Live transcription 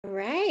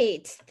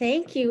right.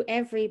 Thank you,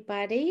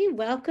 everybody.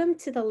 Welcome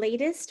to the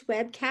latest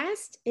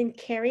webcast in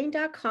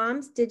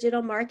Caring.com's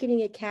Digital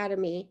Marketing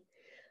Academy.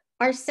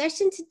 Our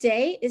session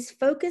today is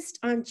focused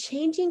on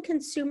changing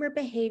consumer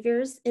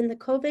behaviors in the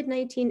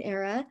COVID-19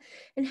 era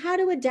and how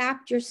to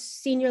adapt your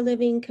senior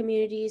living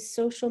community's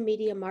social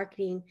media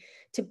marketing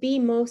to be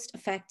most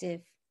effective.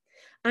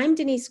 I'm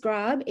Denise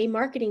Grob, a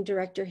marketing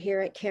director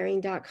here at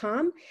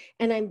Caring.com,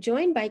 and I'm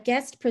joined by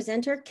guest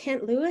presenter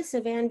Kent Lewis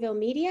of Anvil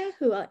Media,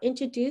 who I'll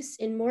introduce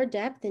in more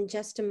depth in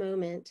just a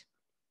moment.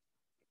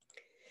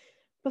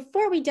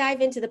 Before we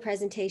dive into the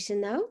presentation,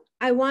 though,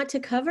 I want to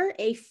cover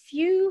a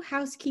few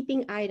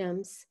housekeeping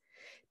items.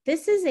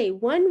 This is a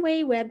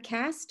one-way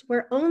webcast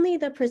where only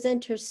the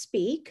presenters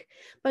speak,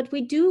 but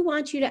we do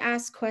want you to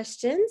ask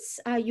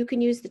questions. You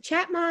can use the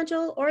chat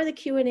module or the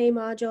Q&A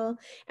module,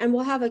 and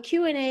we'll have a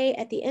Q&A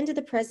at the end of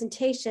the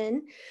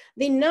presentation.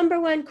 The number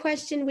one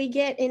question we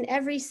get in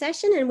every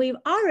session, and we've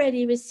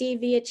already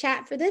received via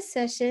chat for this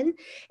session,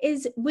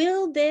 is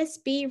will this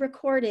be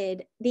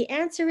recorded? The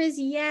answer is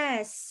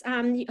yes.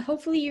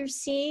 Hopefully you're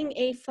seeing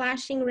a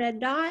flashing red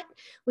dot.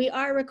 We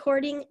are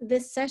recording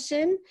this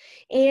session,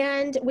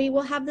 and we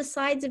will have the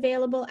slides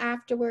available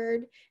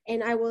afterward,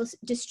 and I will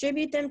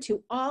distribute them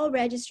to all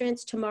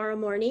registrants tomorrow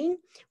morning.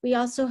 We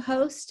also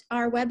host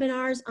our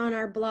webinars on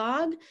our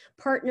blog,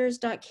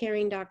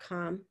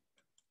 partners.caring.com.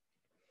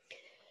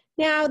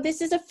 Now, this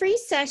is a free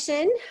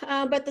session,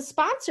 but the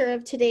sponsor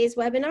of today's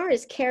webinar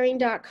is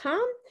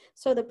Caring.com.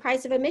 So the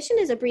price of admission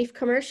is a brief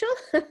commercial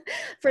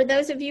for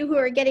those of you who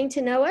are getting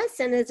to know us,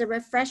 and as a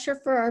refresher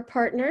for our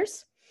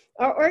partners.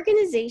 Our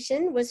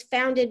organization was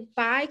founded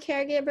by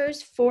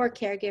caregivers for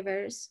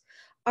caregivers.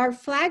 Our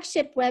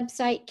flagship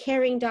website,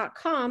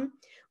 Caring.com,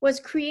 was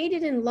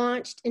created and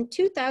launched in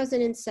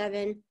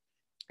 2007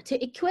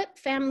 to equip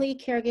family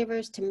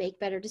caregivers to make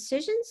better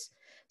decisions,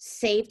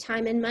 save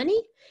time and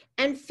money,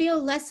 and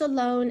feel less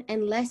alone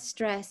and less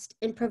stressed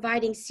in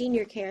providing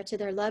senior care to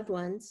their loved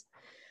ones.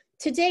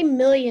 Today,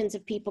 millions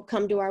of people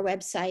come to our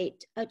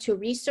website to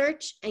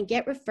research and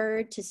get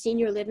referred to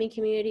senior living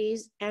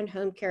communities and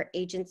home care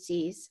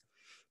agencies.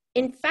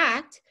 In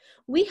fact,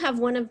 we have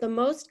one of the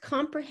most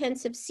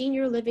comprehensive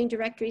senior living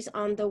directories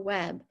on the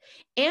web,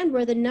 and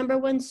we're the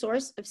 #1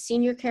 source of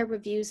senior care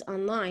reviews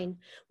online,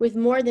 with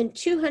more than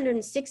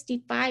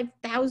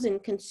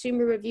 265,000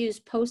 consumer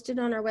reviews posted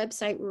on our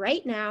website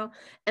right now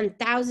and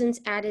thousands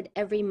added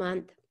every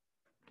month.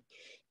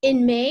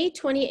 In May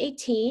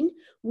 2018,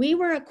 we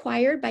were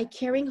acquired by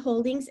Caring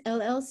Holdings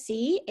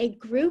LLC, a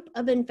group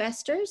of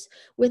investors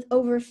with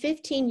over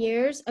 15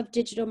 years of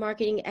digital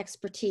marketing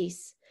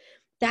expertise.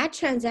 That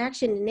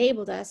transaction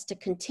enabled us to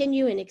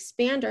continue and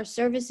expand our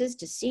services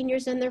to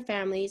seniors and their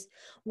families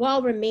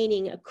while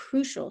remaining a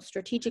crucial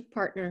strategic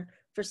partner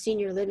for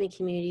senior living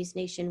communities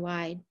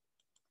nationwide.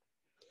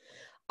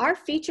 Our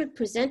featured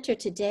presenter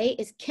today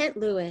is Kent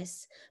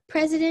Lewis,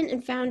 president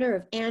and founder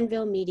of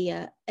Anvil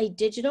Media, a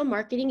digital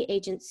marketing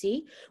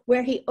agency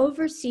where he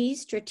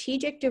oversees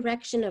strategic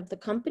direction of the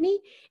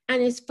company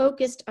and is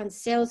focused on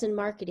sales and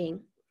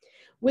marketing.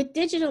 With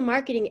digital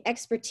marketing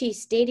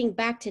expertise dating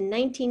back to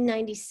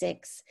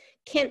 1996,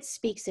 Kent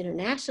speaks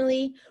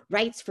internationally,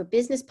 writes for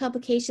business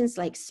publications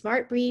like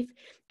SmartBrief,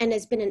 and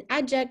has been an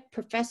adjunct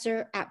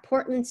professor at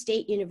Portland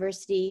State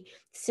University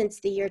since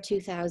the year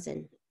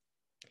 2000.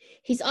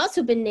 He's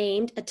also been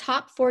named a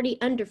Top 40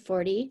 Under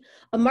 40,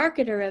 a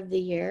Marketer of the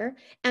Year,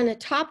 and a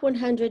Top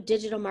 100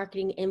 Digital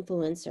Marketing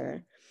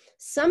Influencer.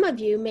 Some of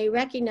you may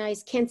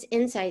recognize Kent's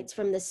insights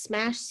from the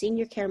SMASH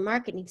Senior Care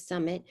Marketing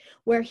Summit,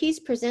 where he's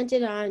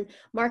presented on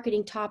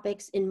marketing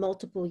topics in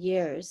multiple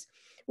years.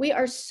 We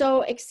are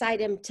so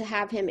excited to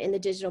have him in the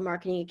Digital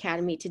Marketing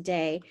Academy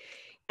today.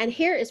 And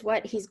here is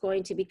what he's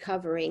going to be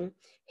covering.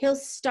 He'll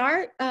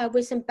start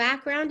with some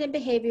background and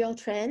behavioral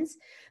trends.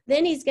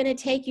 Then he's going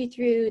to take you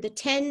through the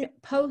 10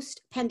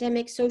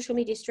 post-pandemic social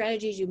media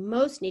strategies you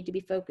most need to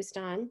be focused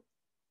on.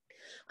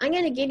 I'm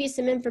going to give you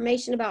some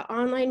information about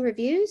online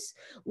reviews.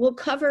 We'll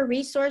cover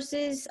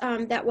resources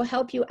that will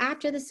help you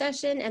after the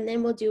session, and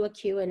then we'll do a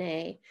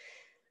Q&A.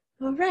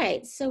 All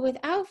right, so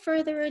without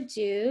further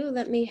ado,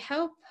 let me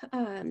help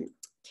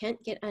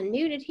Kent get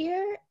unmuted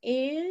here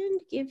and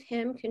give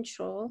him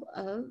control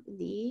of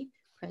the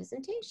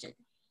presentation.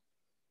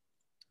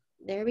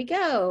 There we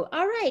go.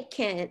 All right,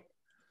 Kent.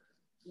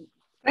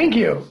 Thank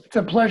you. It's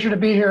a pleasure to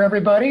be here,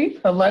 everybody.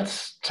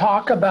 Let's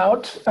talk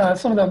about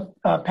some of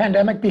the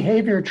pandemic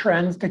behavior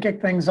trends to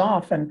kick things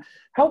off and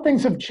how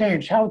things have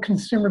changed, how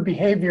consumer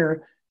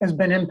behavior has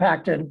been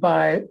impacted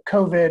by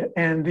COVID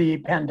and the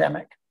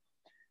pandemic.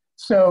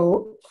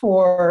 So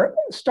for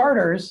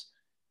starters,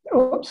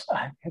 oops,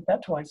 I hit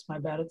that twice, my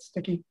bad, it's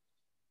sticky.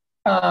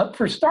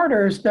 For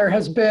starters, there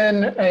has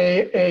been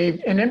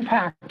an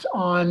impact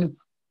on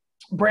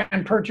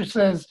brand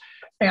purchases.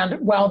 And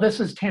while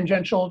this is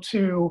tangential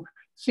to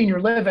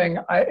senior living,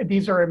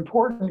 these are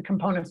important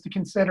components to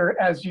consider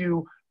as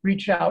you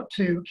reach out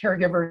to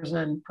caregivers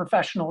and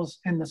professionals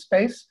in the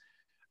space.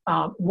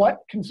 What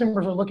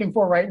consumers are looking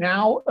for right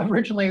now,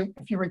 originally,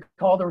 if you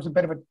recall, there was a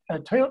bit of a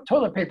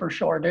toilet paper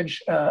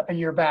shortage a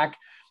year back.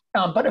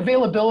 But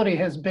availability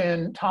has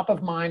been top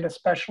of mind,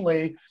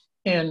 especially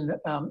in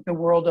the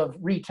world of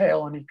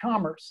retail and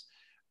e-commerce.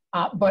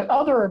 But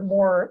other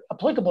more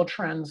applicable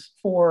trends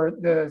for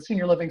the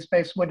senior living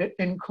space would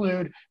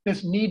include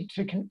this need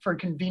for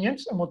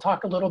convenience, and we'll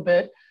talk a little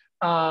bit.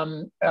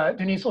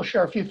 Denise will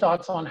share a few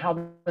thoughts on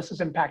how this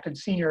has impacted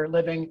senior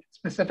living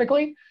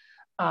specifically.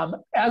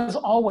 As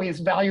always,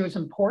 value is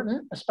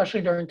important,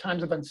 especially during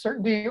times of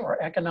uncertainty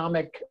or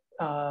economic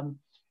downturn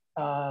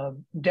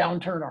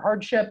or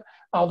hardship.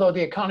 Although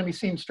the economy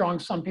seems strong,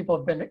 some people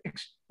have been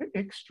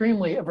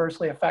extremely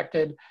adversely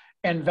affected,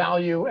 and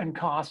value and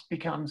cost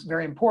becomes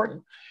very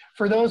important.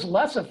 For those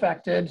less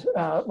affected,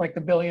 like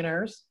the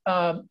billionaires,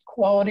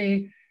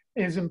 quality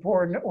is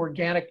important,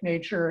 organic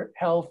nature,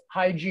 health,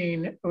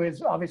 hygiene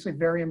is obviously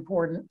very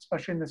important,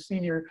 especially in the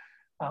senior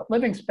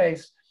living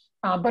space.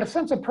 But a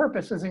sense of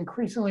purpose is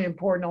increasingly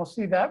important. I'll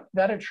see that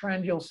a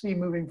trend you'll see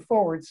moving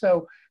forward.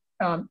 So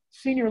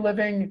senior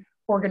living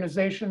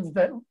organizations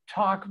that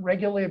talk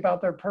regularly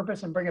about their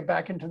purpose and bring it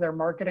back into their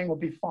marketing will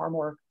be far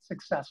more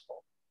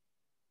successful.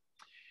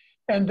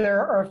 And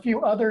there are a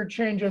few other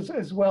changes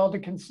as well to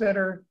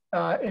consider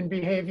in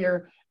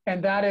behavior,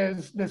 and that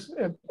is this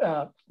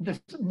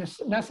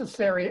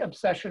necessary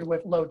obsession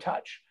with low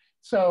touch.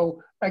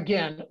 So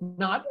again,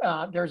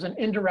 there's an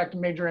indirect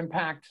major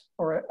impact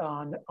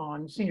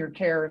on senior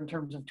care in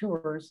terms of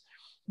tours,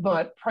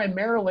 but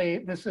primarily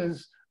this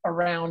is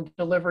around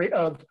delivery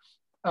of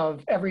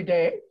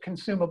everyday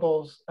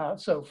consumables.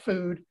 So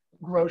food,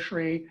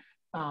 grocery,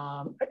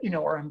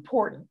 are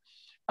important.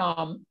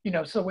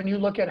 So when you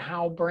look at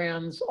how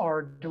brands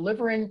are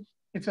delivering,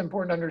 it's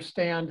important to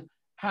understand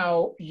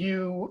how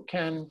you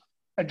can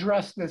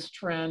address this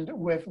trend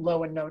with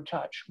low and no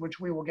touch, which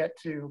we will get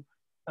to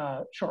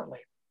shortly.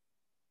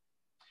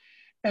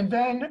 And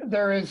then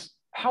there is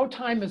how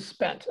time is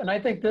spent. And I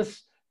think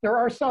there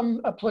are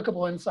some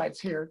applicable insights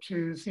here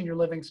to senior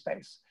living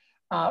space.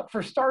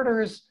 For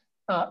starters,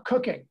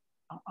 cooking.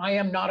 I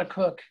am not a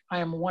cook. I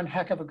am one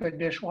heck of a good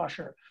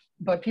dishwasher.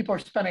 But people are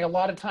spending a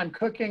lot of time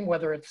cooking,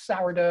 whether it's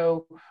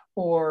sourdough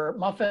or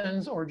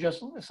muffins, or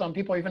just some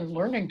people even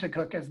learning to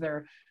cook as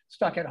they're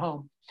stuck at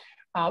home.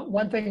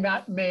 One thing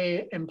that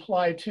may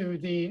imply to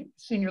the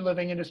senior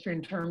living industry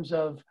in terms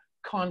of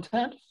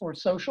content for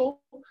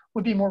social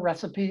would be more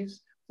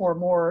recipes or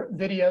more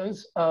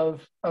videos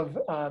of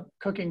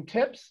cooking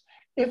tips,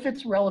 if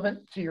it's relevant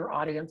to your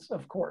audience,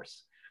 of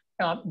course.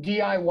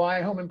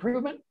 DIY home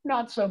improvement,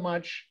 not so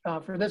much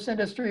for this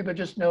industry, but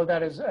just know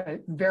that is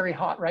very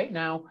hot right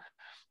now.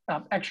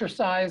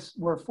 Exercise,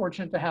 we're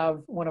fortunate to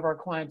have one of our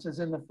clients is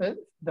in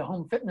the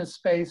home fitness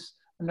space,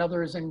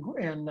 another is in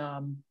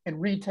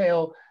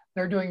retail.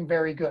 They're doing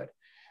very good.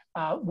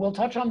 We'll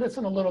touch on this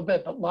in a little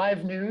bit, but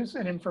live news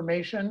and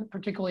information,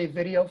 particularly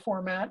video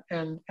format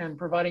and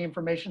providing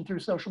information through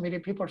social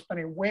media, people are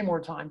spending way more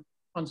time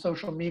on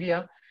social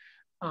media.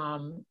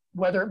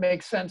 Whether it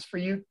makes sense for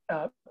you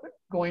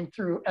going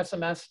through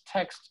SMS,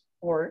 text,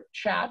 or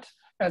chat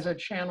as a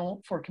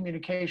channel for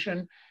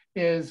communication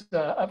is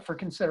up for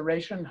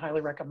consideration, highly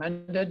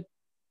recommended.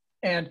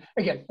 And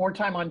again, more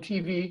time on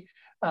TV.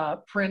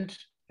 Print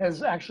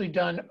has actually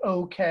done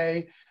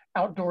okay.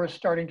 Outdoor is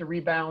starting to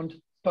rebound.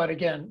 But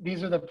again,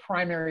 these are the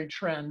primary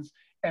trends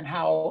and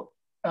how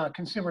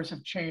consumers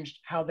have changed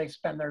how they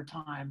spend their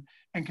time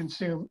and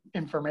consume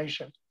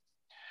information.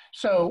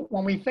 So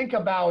when we think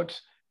about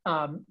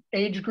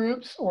age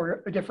groups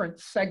or different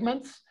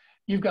segments,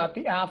 you've got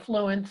the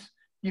affluent,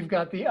 you've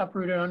got the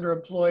uprooted,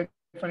 underemployed,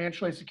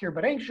 financially secure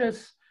but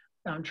anxious,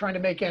 trying to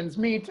make ends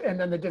meet, and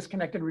then the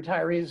disconnected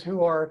retirees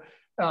who are,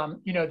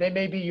 they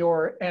may be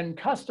your end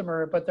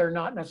customer, but they're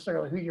not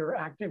necessarily who you're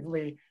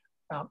actively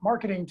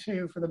marketing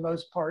to for the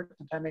most part,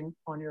 depending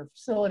on your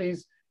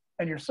facilities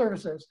and your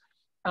services.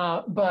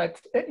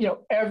 But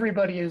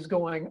everybody is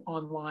going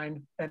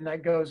online, and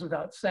that goes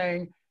without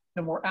saying.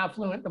 The more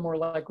affluent, the more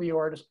likely you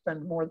are to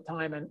spend more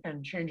time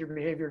and change your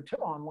behavior to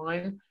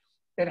online.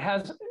 It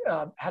has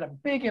had a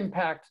big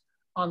impact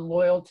on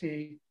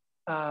loyalty,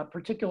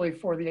 particularly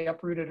for the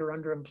uprooted or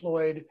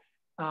underemployed.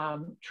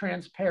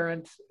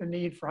 Transparent, the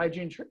need for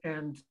hygiene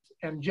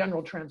and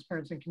general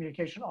transparency and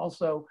communication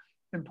also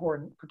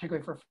important,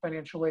 particularly for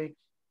financially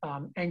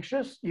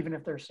anxious, even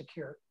if they're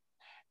secure.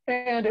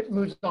 And it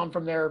moves on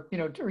from there,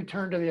 to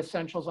return to the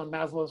essentials on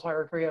Maslow's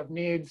hierarchy of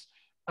needs,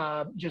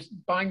 just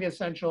buying the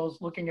essentials,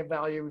 looking at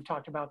value, we've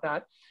talked about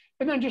that.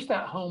 And then just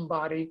that home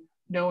body,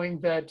 knowing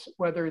that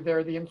whether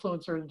they're the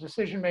influencer or the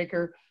decision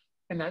maker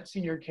in that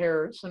senior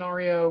care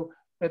scenario,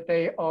 that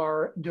they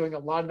are doing a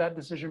lot of that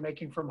decision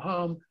making from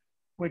home,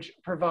 which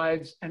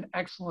provides an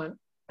excellent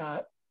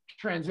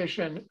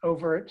transition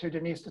over to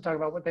Denise to talk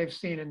about what they've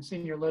seen in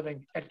senior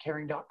living at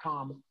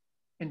Caring.com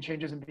and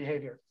changes in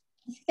behavior.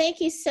 Thank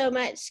you so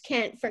much,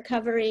 Kent, for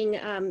covering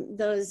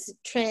those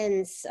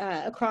trends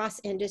across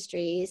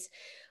industries.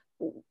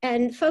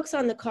 And folks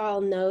on the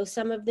call know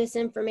some of this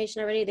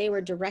information already. They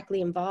were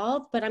directly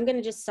involved, but I'm going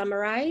to just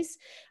summarize.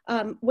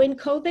 When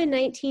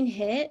COVID-19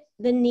 hit,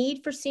 the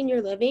need for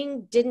senior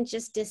living didn't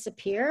just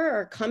disappear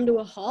or come to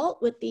a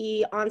halt with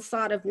the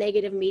onslaught of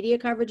negative media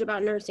coverage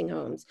about nursing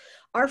homes.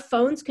 Our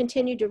phones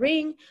continued to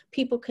ring,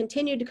 people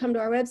continued to come to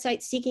our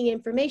website seeking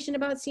information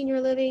about senior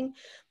living,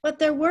 but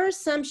there were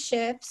some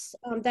shifts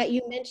that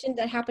you mentioned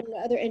that happened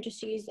in other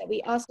industries that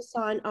we also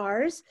saw in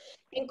ours,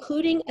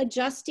 including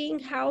adjusting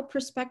how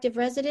prospective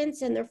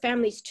residents and their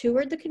families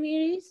toured the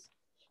communities,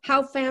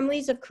 how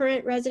families of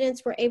current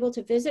residents were able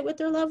to visit with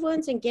their loved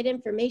ones and get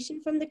information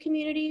from the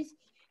communities,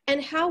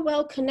 and how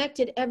well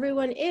connected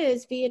everyone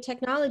is via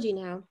technology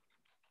now.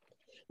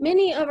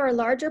 Many of our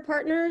larger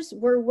partners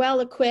were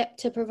well equipped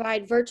to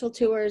provide virtual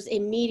tours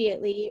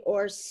immediately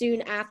or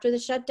soon after the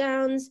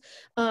shutdowns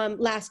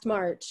last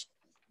March.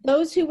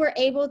 Those who were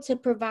able to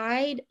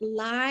provide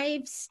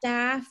live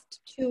staffed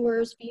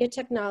tours via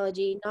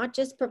technology, not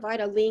just provide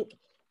a link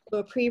to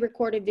a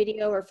pre-recorded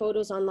video or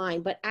photos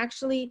online, but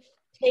actually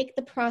take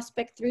the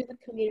prospect through the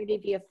community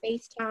via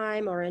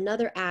FaceTime or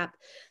another app,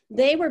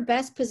 they were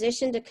best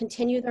positioned to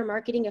continue their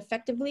marketing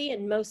effectively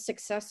and most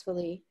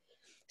successfully.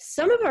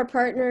 Some of our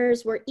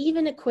partners were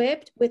even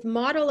equipped with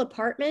model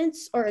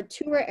apartments or a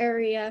tour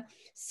area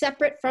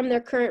separate from their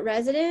current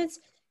residence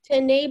to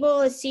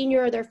enable a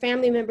senior or their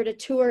family member to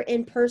tour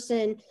in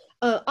person,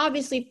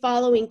 obviously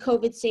following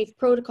COVID-safe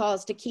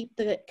protocols to keep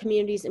the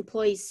community's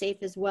employees safe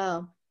as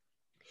well.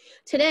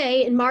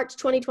 Today, in March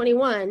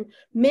 2021,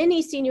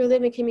 many senior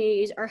living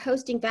communities are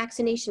hosting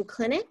vaccination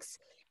clinics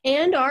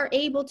and are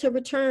able to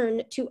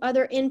return to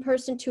other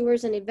in-person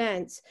tours and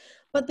events.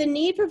 But the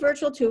need for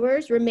virtual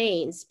tours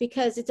remains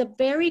because it's a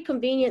very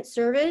convenient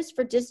service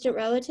for distant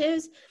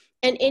relatives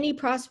and any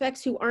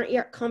prospects who aren't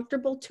yet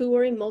comfortable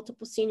touring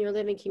multiple senior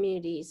living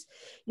communities.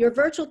 Your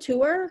virtual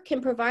tour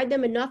can provide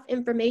them enough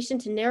information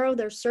to narrow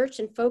their search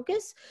and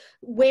focus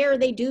where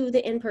they do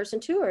the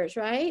in-person tours,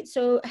 right?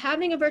 So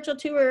having a virtual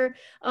tour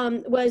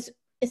was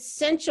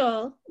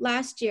essential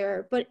last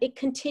year, but it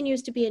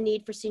continues to be a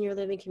need for senior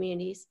living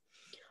communities.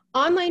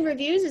 Online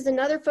reviews is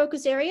another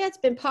focus area. It's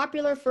been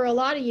popular for a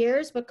lot of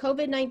years, but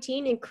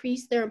COVID-19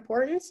 increased their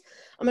importance.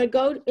 I'm going to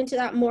go into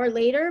that more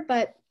later,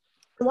 but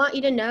I want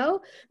you to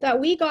know that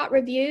we got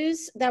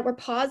reviews that were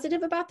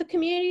positive about the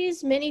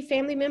communities. Many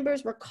family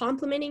members were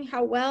complimenting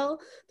how well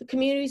the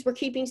communities were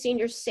keeping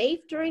seniors safe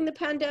during the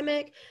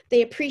pandemic.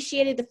 They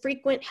appreciated the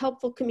frequent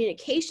helpful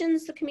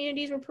communications the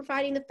communities were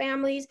providing the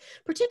families,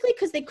 particularly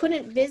because they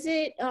couldn't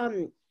visit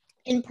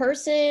in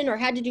person or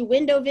had to do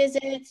window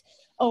visits,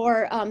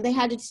 or they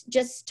had to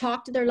just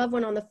talk to their loved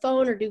one on the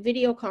phone or do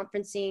video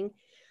conferencing.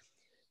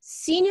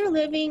 Senior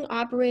living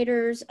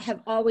operators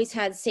have always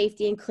had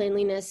safety and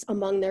cleanliness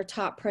among their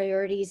top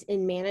priorities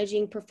in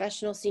managing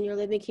professional senior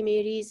living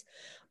communities,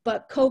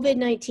 but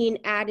COVID-19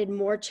 added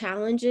more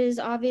challenges,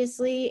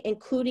 obviously,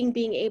 including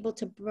being able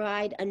to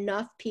provide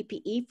enough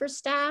PPE for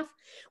staff.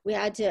 We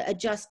had to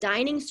adjust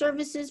dining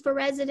services for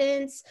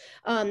residents.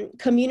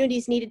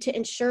 Communities needed to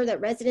ensure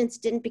that residents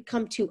didn't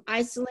become too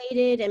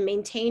isolated and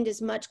maintained as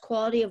much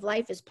quality of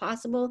life as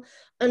possible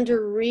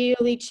under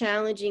really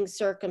challenging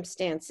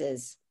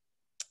circumstances.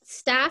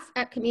 Staff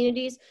at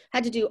communities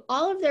had to do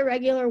all of their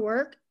regular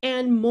work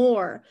and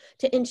more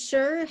to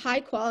ensure high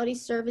quality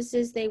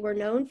services they were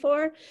known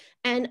for.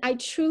 And I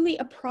truly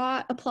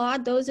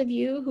applaud those of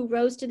you who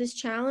rose to this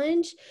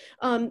challenge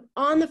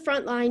on the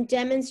front line,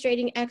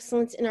 demonstrating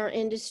excellence in our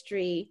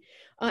industry.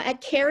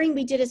 At Caring,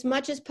 we did as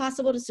much as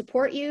possible to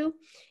support you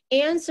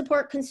and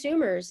support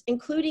consumers,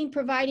 including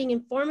providing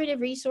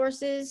informative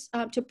resources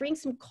to bring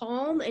some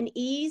calm and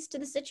ease to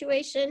the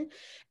situation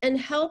and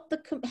help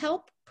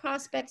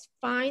prospects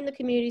find the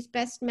community's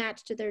best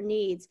match to their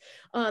needs.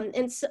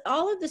 And so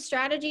all of the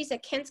strategies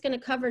that Kent's going to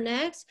cover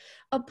next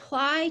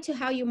apply to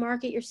how you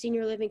market your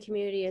senior living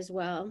community as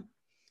well.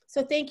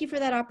 So thank you for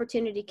that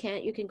opportunity,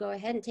 Kent. You can go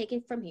ahead and take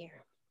it from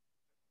here.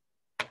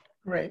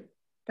 Great,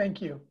 thank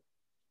you.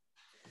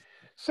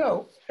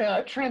 So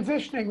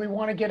transitioning, we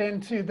want to get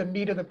into the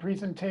meat of the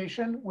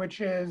presentation,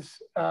 which is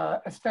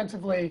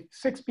ostensibly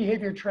 6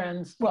 behavior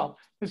trends. Well,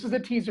 this is a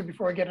teaser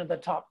before I get into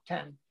the top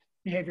 10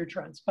 behavior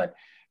trends, but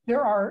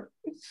there are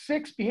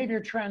 6 behavior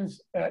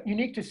trends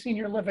unique to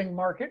senior living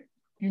marketing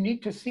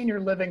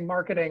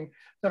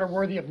that are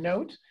worthy of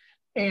note,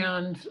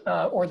 and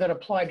or that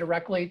apply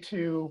directly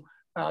to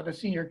the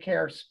senior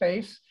care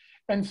space.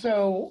 And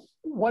so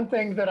one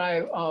thing that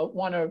I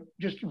want to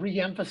just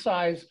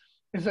re-emphasize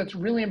is that's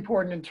really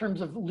important in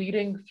terms of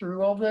leading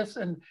through all this.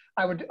 And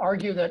I would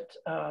argue that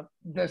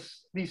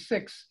these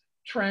 6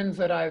 trends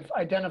that I've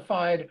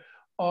identified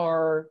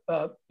are,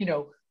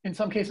 in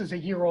some cases a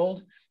year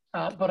old.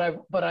 But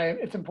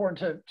it's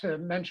important to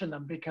mention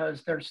them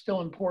because they're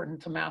still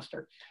important to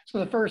master. So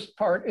the first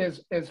part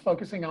is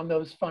focusing on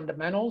those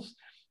fundamentals.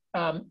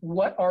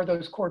 What are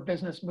those core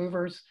business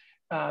movers?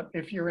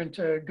 If you're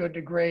into good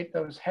to great,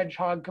 those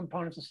hedgehog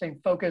components of staying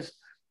focused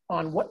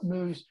on what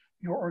moves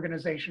your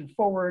organization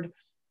forward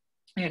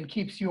and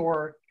keeps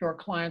your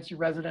clients, your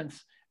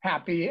residents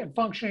happy and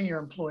functioning, your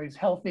employees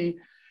healthy.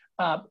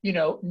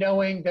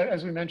 knowing that,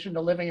 as we mentioned,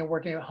 the living and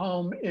working at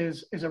home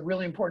is a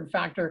really important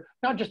factor,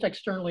 not just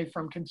externally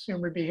from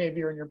consumer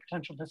behavior and your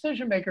potential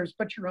decision makers,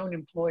 but your own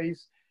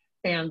employees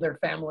and their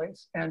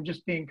families, and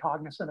just being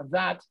cognizant of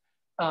that.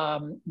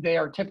 They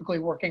are typically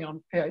working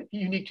on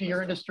unique to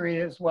your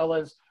industry as well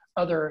as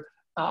other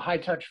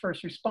high-touch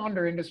first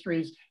responder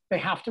industries. They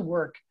have to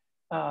work,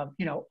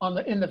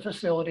 in the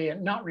facility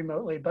and not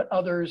remotely, but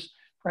others,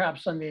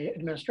 perhaps on the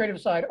administrative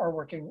side, are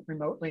working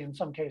remotely in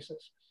some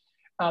cases.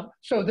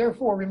 So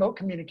therefore, remote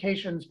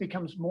communications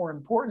becomes more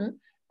important.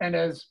 And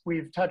as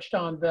we've touched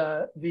on,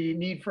 the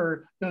need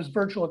for those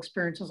virtual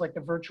experiences like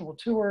the virtual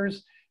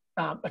tours,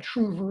 a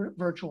true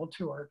virtual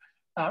tour,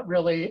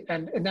 really,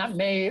 and that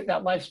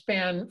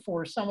lifespan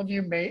for some of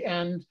you may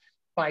end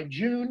by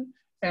June,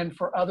 and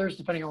for others,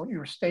 depending on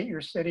your state,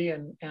 your city,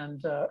 and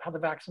how the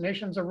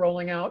vaccinations are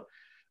rolling out.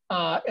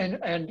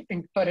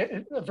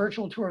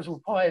 Virtual tours will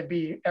probably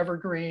be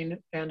evergreen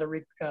and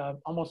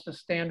almost a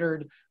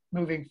standard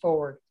moving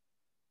forward.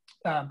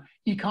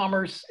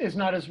 E-commerce is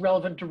not as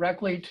relevant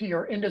directly to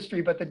your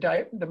industry, but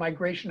the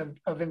migration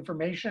of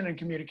information and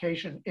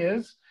communication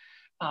is.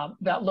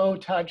 That low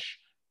touch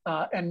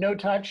and no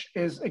touch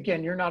is,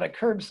 again, you're not a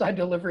curbside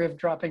delivery of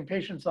dropping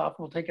patients off.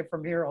 We'll take it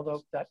from here,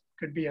 although that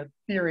could be a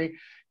theory,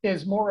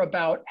 is more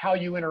about how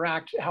you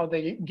interact, how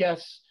the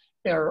guests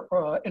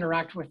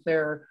interact with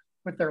their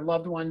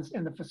loved ones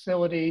in the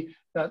facility,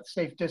 that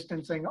safe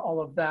distancing,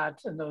 all of that,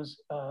 and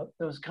those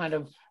kind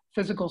of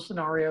physical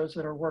scenarios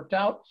that are worked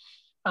out.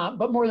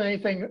 But more than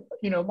anything,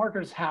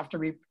 marketers have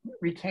to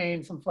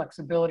retain some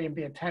flexibility and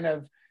be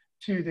attentive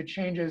to the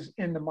changes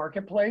in the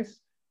marketplace,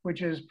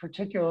 which is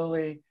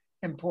particularly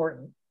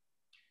important.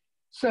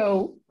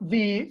 So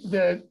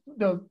we're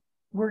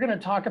going to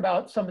talk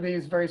about some of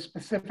these very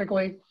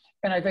specifically,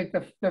 and I think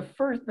the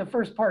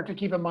first part to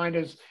keep in mind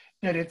is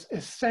that it's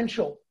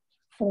essential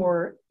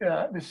for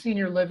the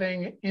senior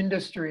living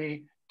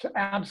industry to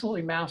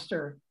absolutely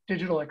master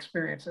digital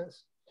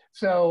experiences.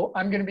 So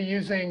I'm going to be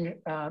using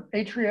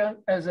Atria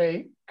as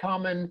a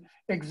common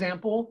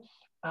example,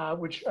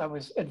 which I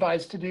was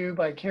advised to do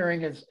by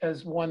Caring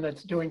as one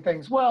that's doing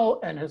things well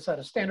and has set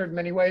a standard in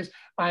many ways.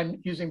 I'm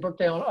using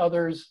Brookdale and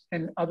others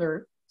in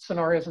other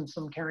scenarios and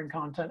some Caring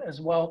content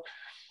as well.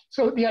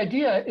 So the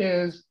idea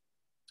is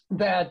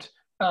that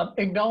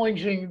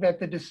acknowledging that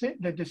the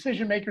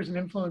decision makers and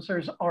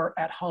influencers are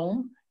at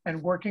home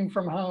and working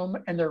from home,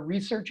 and they're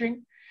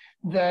researching,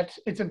 that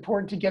it's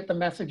important to get the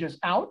messages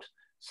out.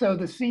 So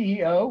the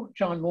CEO,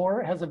 John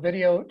Moore, has a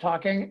video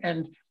talking,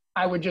 and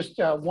I would just,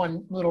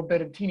 one little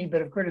teeny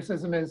bit of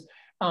criticism is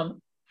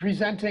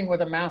presenting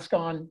with a mask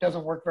on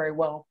doesn't work very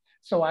well.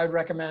 So I would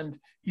recommend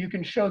you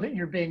can show that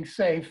you're being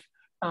safe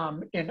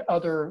in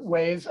other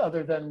ways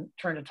other than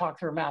trying to talk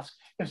through a mask.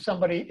 If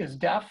somebody is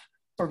deaf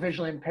or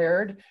visually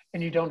impaired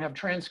and you don't have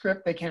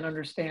transcript, they can't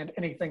understand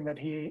anything that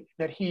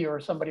he or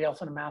somebody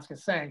else in a mask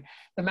is saying.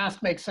 The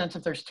mask makes sense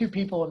if there's two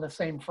people in the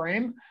same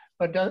frame,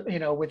 but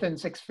within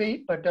 6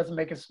 feet, but doesn't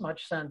make as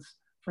much sense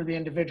for the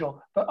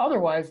individual. But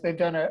otherwise, they've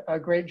done a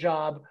great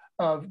job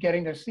of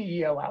getting their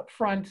CEO out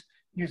front,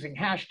 using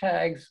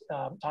hashtags,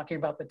 talking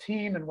about the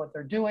team and what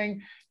they're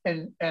doing.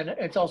 And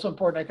it's also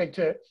important, I think,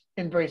 to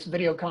embrace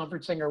video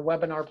conferencing or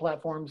webinar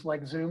platforms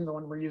like Zoom, the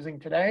one we're using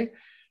today.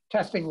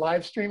 Testing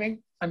live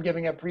streaming. I'm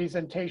giving a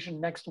presentation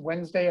next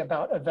Wednesday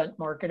about event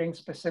marketing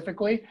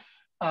specifically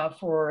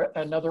for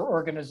another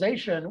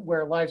organization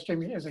where live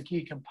streaming is a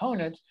key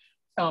component.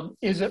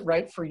 Is it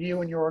right for you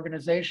and your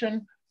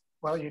organization?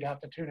 Well, you'd have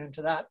to tune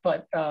into that.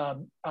 But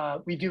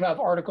we do have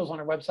articles on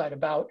our website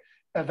about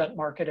event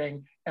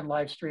marketing and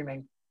live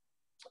streaming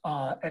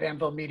at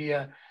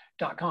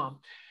anvilmedia.com.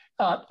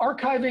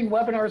 Archiving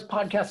webinars,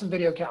 podcasts, and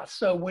videocasts.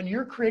 So when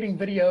you're creating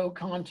video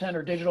content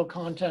or digital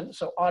content,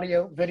 so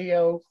audio,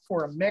 video,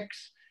 or a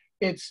mix,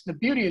 the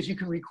beauty is you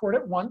can record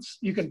it once,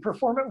 you can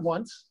perform it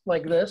once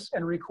like this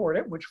and record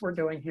it, which we're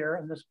doing here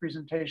in this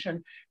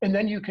presentation, and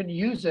then you can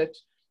use it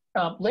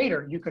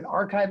later. You can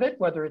archive it,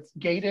 whether it's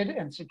gated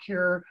and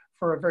secure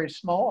for a very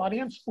small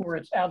audience, or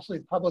it's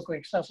absolutely publicly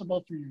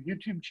accessible through your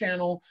YouTube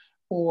channel,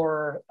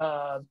 or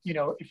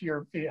if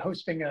you're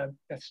hosting a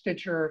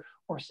Stitcher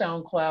or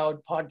SoundCloud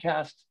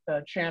podcast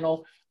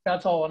channel,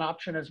 that's all an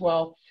option as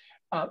well.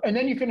 And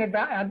then you can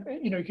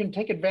you can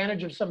take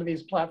advantage of some of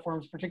these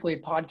platforms,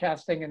 particularly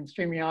podcasting and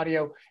streaming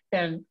audio,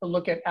 and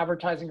look at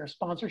advertising or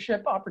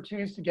sponsorship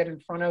opportunities to get in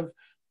front of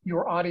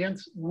your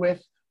audience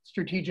with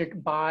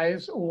strategic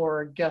buys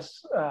or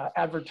guest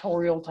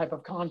advertorial type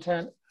of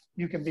content.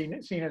 You can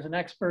be seen as an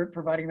expert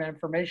providing that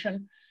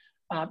information.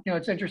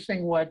 It's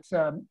interesting what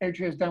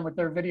Atria has done with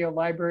their video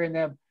library, and they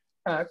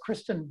have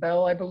Kristen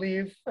Bell, I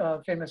believe,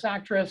 famous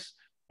actress,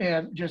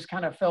 and just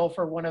kind of fell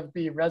for one of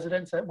the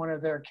residents at one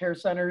of their care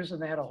centers,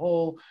 and they had a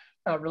whole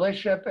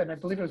relationship, and I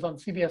believe it was on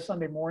CBS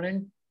Sunday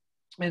Morning.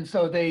 And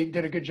so they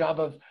did a good job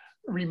of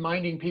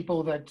reminding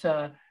people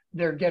that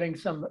they're getting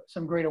some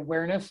great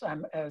awareness.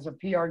 As a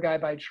PR guy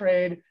by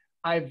trade,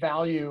 I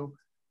value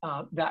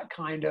that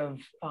kind of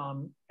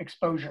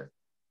exposure.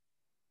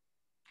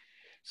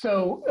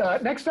 So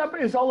next up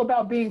is all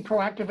about being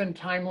proactive and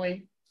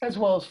timely. as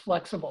well as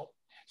flexible.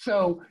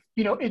 So,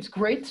 you know, it's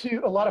great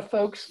to, a lot of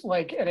folks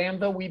like at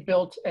Anvil, we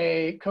built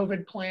a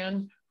COVID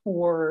plan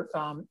for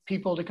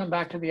people to come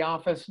back to the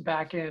office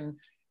back in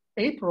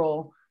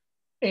April,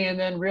 and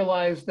then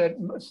realized that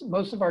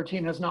most of our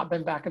team has not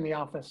been back in the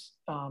office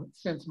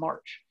since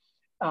March.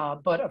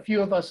 But a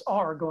few of us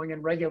are going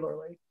in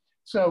regularly.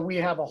 So we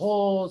have a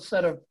whole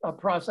set of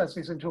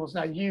processes and tools.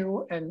 Now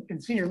you and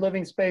in senior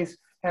living space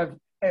have,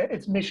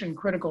 it's mission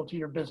critical to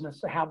your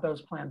business to have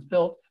those plans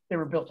built. They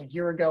were built a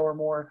year ago or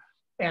more,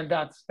 and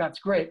that's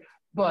great.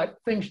 But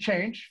things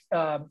change.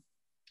 The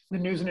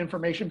news and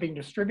information being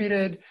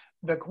distributed,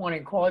 the quantity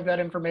and quality of that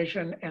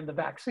information, and the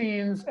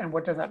vaccines, and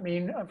what does that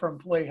mean for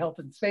employee health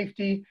and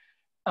safety.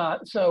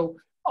 So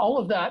all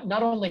of that,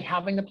 not only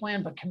having the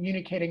plan, but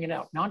communicating it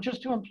out, not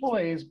just to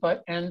employees,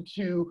 but and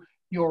to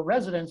your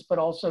residents, but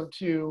also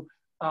to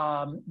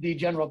the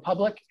general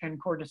public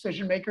and core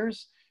decision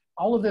makers.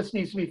 All of this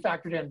needs to be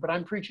factored in, but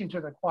I'm preaching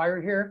to the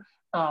choir here.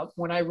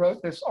 When I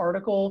wrote this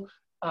article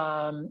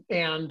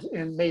and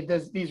made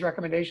these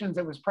recommendations,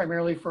 it was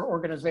primarily for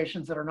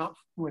organizations that are not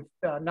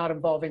not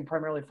involving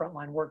primarily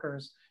frontline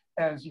workers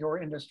as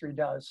your industry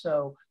does.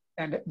 So,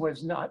 and it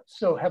was not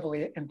so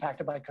heavily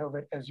impacted by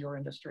COVID as your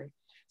industry.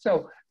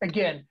 So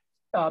again,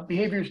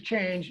 behaviors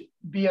change,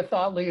 be a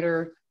thought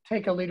leader,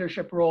 take a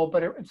leadership role,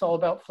 but it's all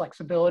about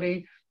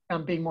flexibility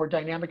and being more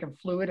dynamic and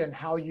fluid in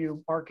how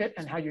you market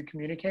and how you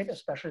communicate,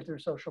 especially through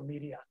social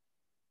media.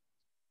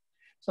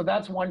 So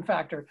that's one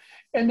factor.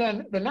 And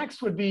then the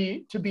next would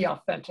be to be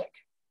authentic.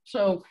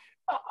 So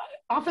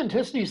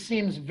authenticity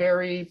seems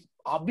very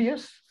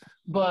obvious,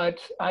 but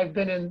I've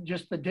been in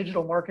just the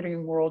digital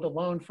marketing world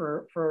alone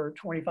for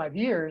 25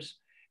 years.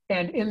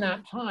 And in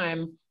that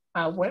time,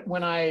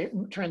 when I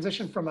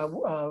transitioned from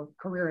a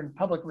career in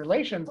public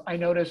relations, I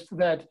noticed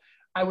that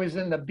I was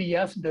in the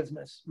BS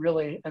business,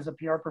 really, as a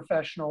PR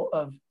professional,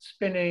 of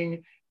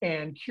spinning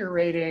and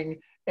curating,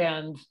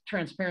 and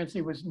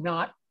transparency was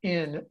not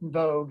in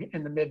vogue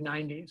in the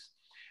mid-90s.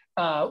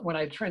 When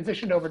I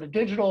transitioned over to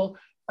digital,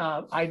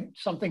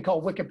 something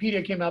called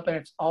Wikipedia came up, and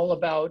it's all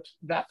about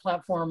that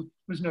platform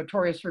was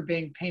notorious for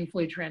being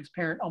painfully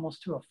transparent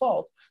almost to a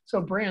fault. So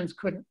brands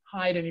couldn't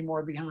hide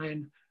anymore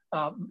behind,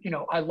 you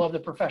know, I love the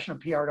profession of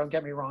PR, don't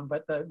get me wrong,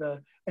 but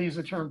I use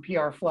the term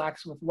PR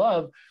flax with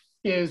love,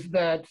 is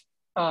that,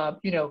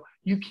 you know,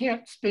 you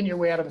can't spin your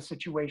way out of a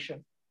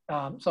situation.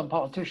 Some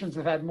politicians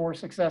have had more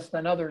success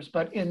than others,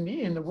 but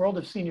in the world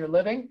of senior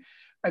living,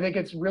 I think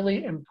it's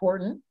really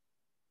important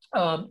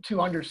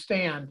to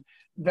understand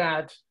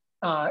that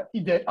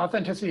that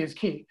authenticity is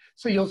key.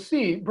 So you'll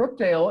see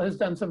Brookdale has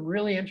done some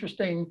really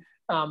interesting,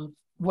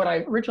 what I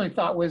originally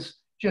thought was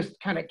just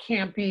kind of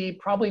campy,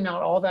 probably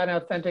not all that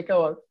authentic,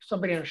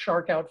 somebody in a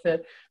shark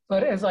outfit.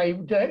 But as I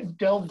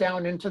delved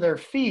down into their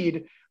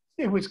feed,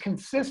 it was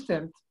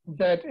consistent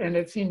that, and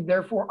it seemed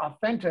therefore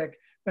authentic,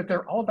 that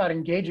they're all about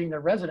engaging their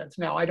residents.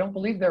 Now, I don't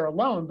believe they're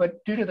alone,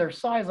 but due to their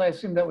size, I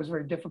assume that was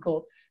very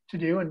difficult to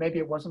do, and maybe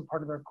it wasn't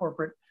part of their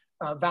corporate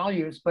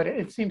values, but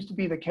it seems to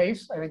be the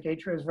case. I think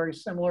Atria is very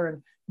similar,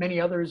 and many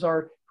others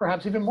are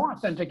perhaps even more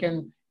authentic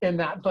in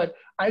that. But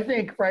I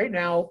think right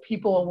now,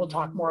 people, and we'll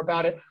talk more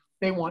about it,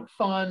 they want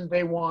fun,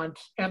 they want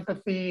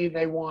empathy,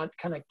 they want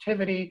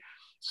connectivity.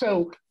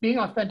 So being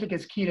authentic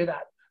is key to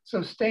that.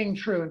 So staying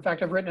true. In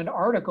fact, I've written an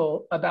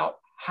article about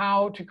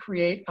how to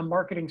create a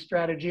marketing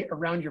strategy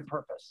around your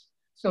purpose.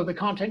 So the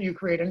content you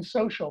create in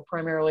social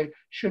primarily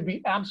should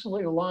be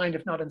absolutely aligned,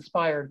 if not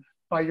inspired,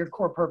 by your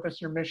core purpose,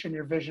 your mission,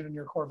 your vision, and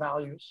your core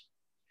values.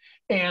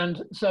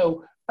 And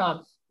so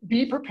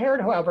be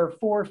prepared, however,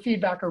 for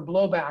feedback or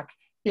blowback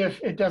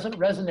if it doesn't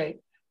resonate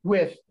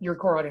with your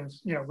core audience,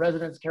 you know,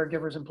 residents,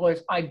 caregivers,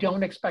 employees. I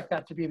don't expect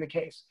that to be the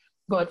case.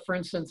 But for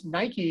instance,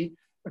 Nike,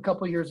 a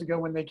couple of years ago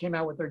when they came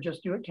out with their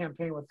Just Do It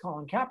campaign with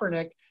Colin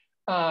Kaepernick,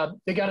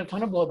 they got a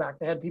ton of blowback.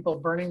 They had people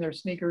burning their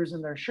sneakers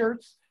and their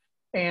shirts.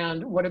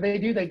 And what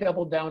did? They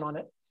doubled down on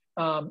it.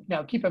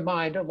 Now, keep in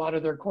mind, a lot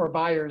of their core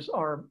buyers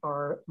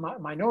are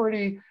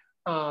minority,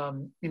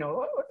 you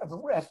know,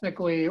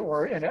 ethnically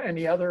or in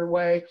any other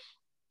way.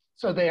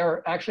 So they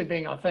are actually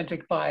being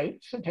authentic by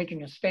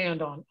taking a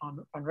stand on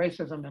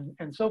racism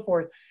and so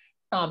forth.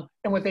 And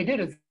what they did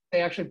is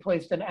they actually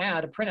placed an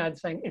ad, a print ad,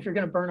 saying, if you're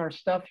going to burn our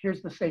stuff,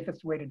 here's the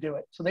safest way to do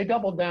it. So they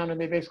doubled down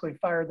and they basically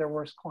fired their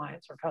worst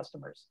clients or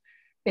customers.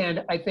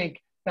 And I think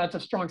that's a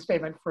strong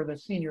statement for the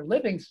senior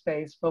living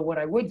space. But what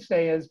I would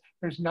say is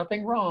there's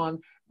nothing wrong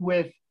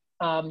with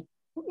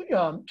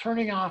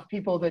turning off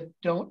people that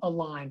don't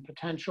align,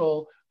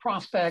 potential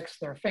prospects,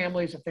 their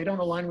families. If they don't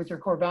align with your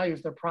core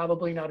values, they're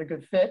probably not a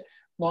good fit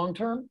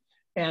long-term.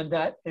 And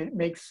that it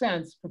makes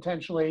sense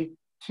potentially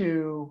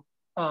to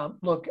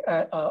look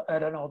at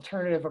an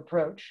alternative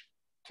approach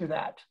to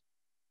that.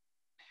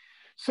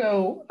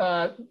 So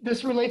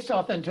this relates to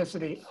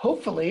authenticity.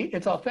 Hopefully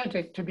it's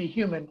authentic to be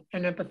human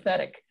and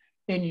empathetic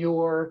in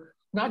your,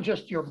 not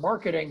just your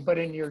marketing, but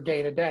in your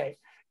day-to-day.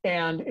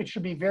 And it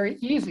should be very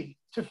easy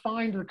to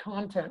find the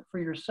content for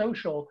your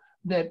social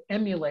that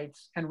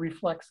emulates and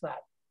reflects that.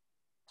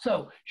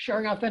 So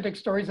sharing authentic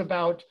stories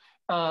about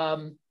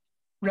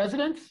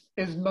Residents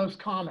is most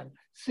common.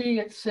 Seeing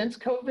it since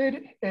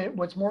COVID,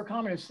 what's more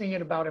common is seeing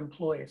it about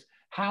employees.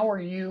 How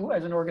are you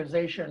as an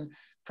organization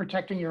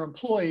protecting your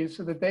employees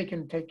so that they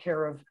can take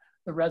care of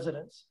the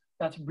residents?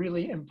 That's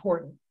really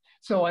important.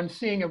 So I'm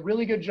seeing a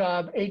really good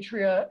job.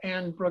 Atria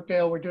and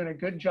Brookdale were doing a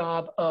good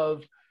job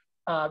of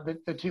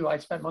the two I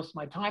spent most of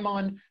my time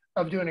on,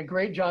 of doing a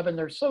great job in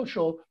their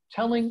social,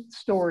 telling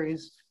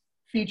stories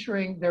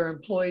featuring their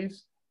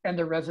employees and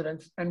their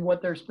residents and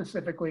what they're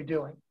specifically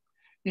doing.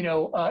 You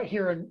know,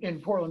 here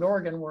in Portland,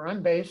 Oregon, where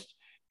I'm based,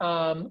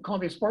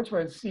 Columbia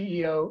Sportswear's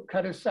CEO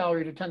cut his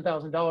salary to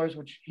 $10,000,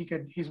 which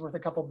he's worth a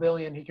couple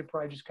billion. He could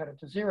probably just cut it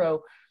to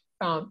zero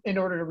in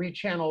order to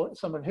rechannel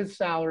some of his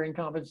salary and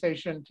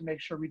compensation to make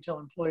sure retail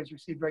employees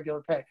receive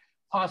regular pay.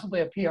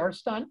 Possibly a PR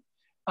stunt,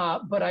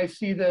 but I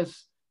see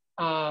this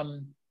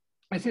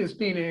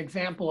being an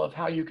example of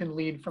how you can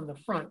lead from the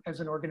front as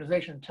an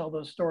organization, tell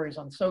those stories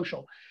on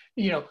social.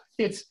 You know,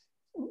 it's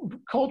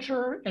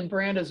culture and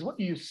brand is what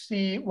you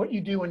see, what you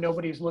do when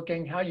nobody's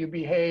looking, how you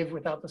behave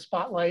without the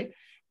spotlight.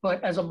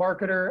 But as a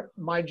marketer,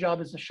 my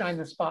job is to shine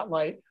the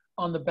spotlight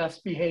on the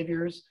best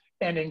behaviors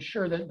and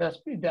ensure that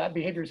that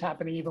behavior is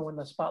happening even when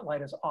the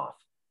spotlight is off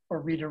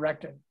or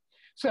redirected.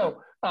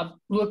 So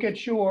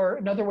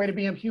another way to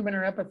be human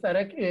or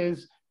empathetic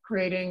is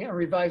creating or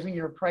revising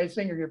your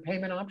pricing or your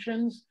payment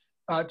options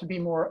to be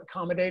more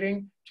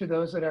accommodating to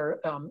those that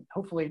are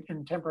hopefully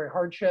in temporary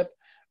hardship.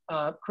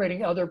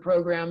 Creating other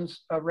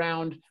programs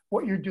around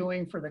what you're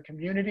doing for the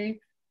community,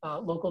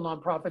 local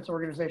nonprofits,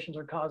 organizations,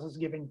 or causes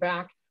giving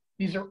back.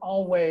 These are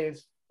all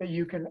ways that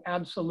you can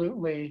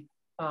absolutely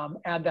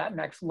add that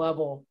next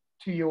level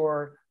to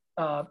your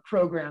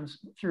programs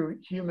through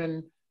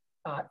human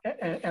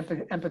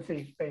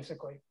empathy,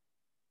 basically.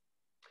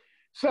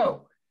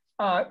 So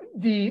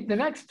the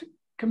next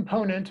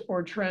component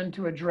or trend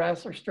to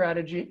address or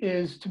strategy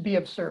is to be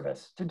of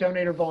service, to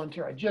donate or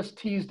volunteer. I just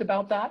teased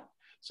about that.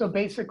 So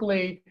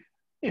basically,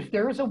 if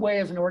there is a way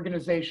as an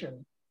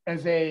organization,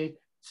 as a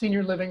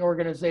senior living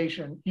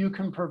organization, you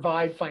can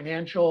provide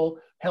financial,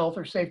 health,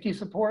 or safety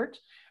support.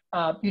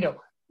 You know,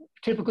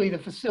 typically the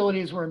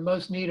facilities who are in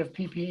most need of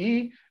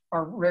PPE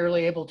are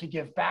rarely able to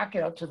give back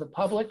out to the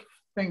public.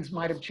 Things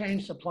might have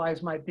changed,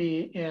 supplies might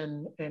be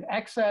in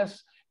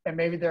excess, and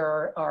maybe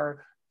there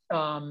are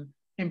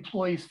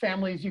employees'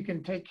 families you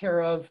can take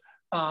care of.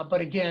 But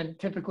again,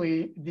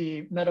 typically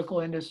the medical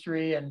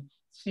industry and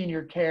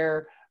senior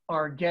care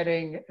are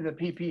getting the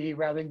PPE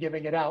rather than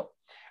giving it out.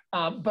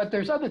 But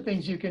there's other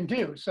things you can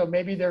do. So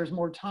maybe there's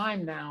more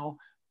time now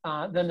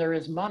than there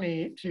is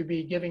money to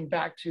be giving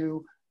back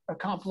to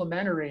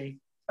complementary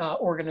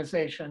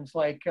organizations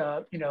like,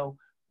 you know,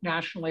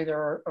 nationally there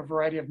are a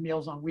variety of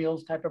Meals on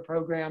Wheels type of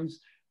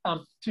programs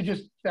to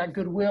just that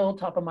goodwill,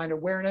 top of mind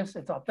awareness.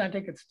 It's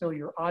authentic, it's still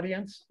your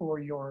audience or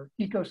your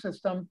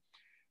ecosystem.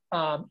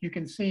 You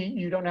can see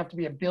you don't have to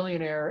be a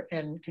billionaire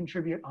and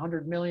contribute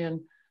 100 million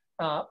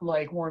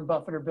like Warren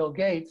Buffett or Bill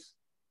Gates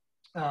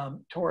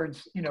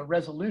towards, you know,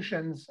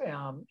 resolutions,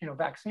 you know,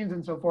 vaccines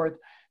and so forth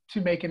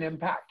to make an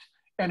impact.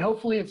 And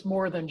hopefully it's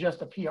more than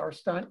just a PR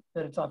stunt,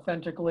 that it's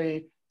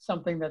authentically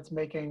something that's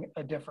making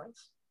a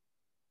difference.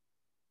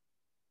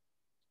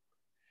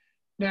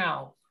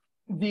 Now,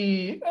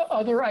 the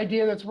other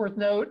idea that's worth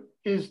note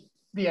is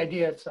the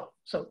idea itself.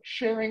 So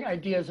sharing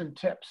ideas and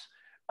tips.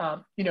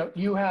 You know,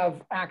 you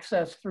have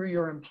access through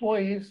your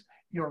employees,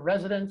 your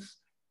residents,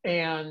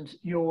 and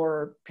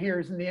your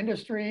peers in the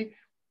industry,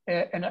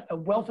 and a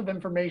wealth of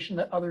information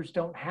that others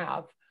don't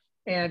have.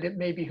 And it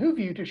may behoove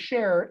you to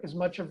share as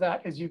much of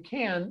that as you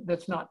can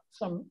that's not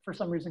for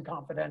some reason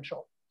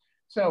confidential.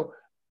 So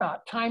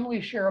timely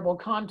shareable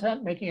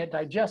content, making it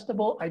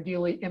digestible,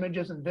 ideally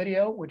images and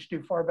video, which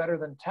do far better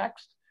than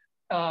text.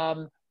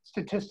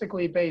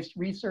 Statistically based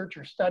research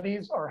or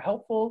studies are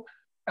helpful,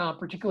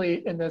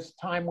 particularly in this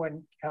time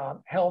when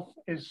health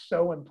is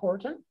so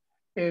important,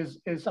 is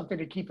something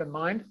to keep in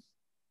mind.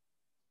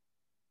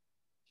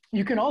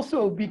 You can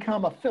also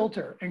become a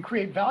filter and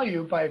create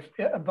value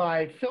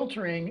by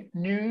filtering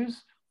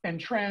news and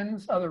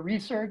trends, other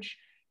research,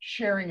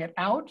 sharing it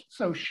out.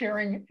 So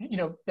sharing, you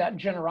know, that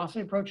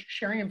generosity approach,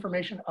 sharing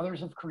information others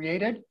have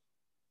created,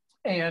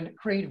 and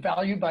create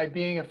value by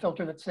being a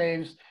filter that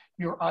saves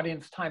your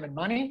audience time and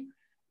money.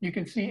 You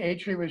can see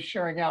Atria was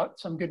sharing out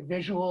some good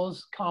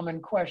visuals,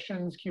 common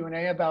questions,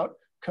 Q&A about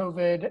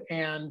COVID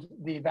and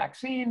the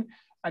vaccine.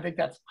 I think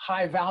that's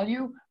high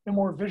value. The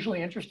more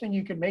visually interesting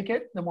you can make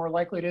it, the more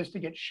likely it is to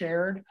get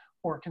shared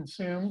or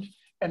consumed.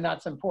 And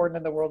that's important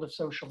in the world of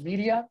social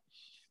media.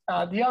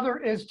 The other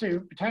is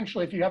to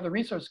potentially, if you have the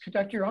resource,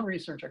 conduct your own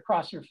research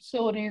across your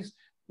facilities,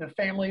 the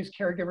families,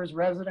 caregivers,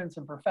 residents,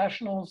 and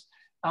professionals.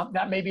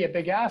 That may be a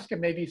big ask,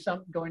 and maybe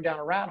some going down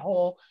a rat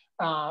hole.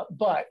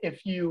 But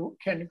if you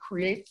can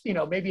create, you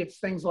know, maybe it's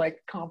things like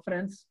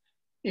confidence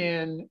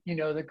in, you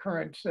know, the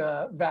current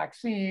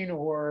vaccine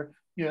or,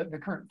 you know, the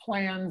current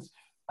plans.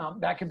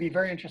 That could be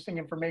very interesting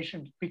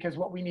information, because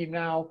what we need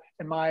now,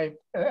 in my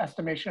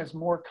estimation, is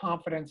more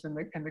confidence in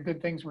the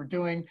good things we're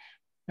doing.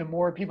 The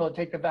more people that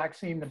take the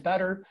vaccine, the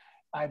better.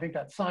 I think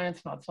that's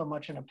science, not so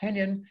much an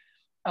opinion.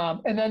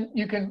 And then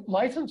you can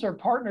license or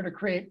partner to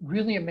create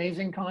really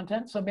amazing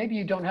content. So maybe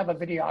you don't have a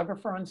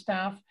videographer on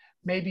staff.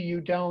 Maybe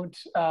you don't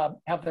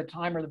have the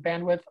time or the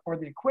bandwidth or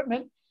the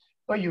equipment,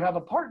 but you have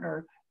a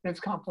partner that's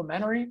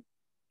complementary.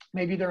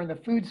 Maybe they're in the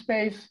food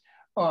space,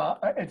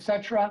 et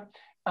cetera.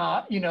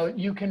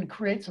 You can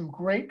create some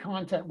great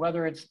content,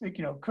 whether it's,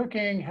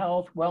 cooking,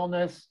 health,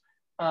 wellness,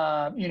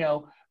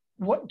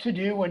 what to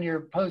do when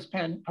you're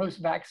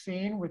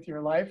post-vaccine with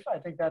your life. I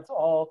think that's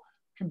all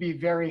can be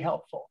very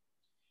helpful.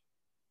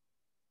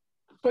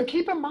 But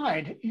keep in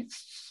mind,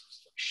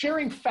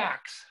 sharing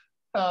facts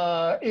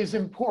is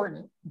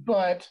important,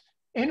 but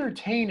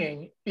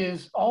entertaining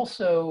is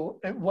also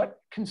what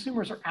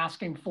consumers are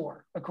asking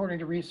for, according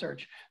to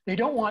research. They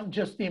don't want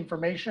just the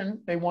information,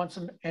 they want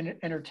some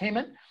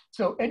entertainment.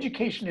 So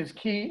education is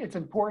key, it's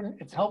important,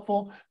 it's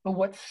helpful, but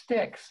what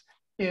sticks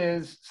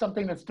is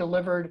something that's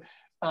delivered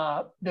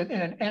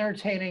in an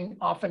entertaining,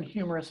 often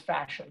humorous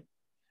fashion,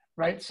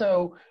 right?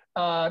 So,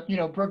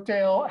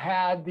 Brookdale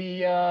had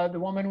the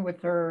woman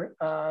with her,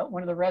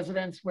 one of the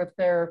residents with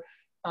their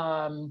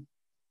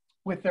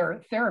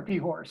therapy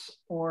horse,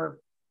 or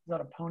is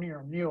that a pony or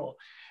a mule?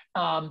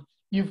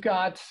 You've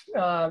got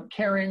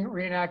Caring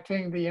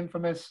reenacting the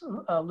infamous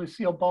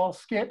Lucille Ball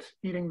skit,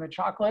 eating the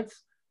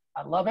chocolates.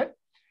 I love it.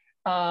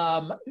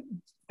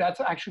 That's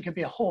actually could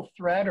be a whole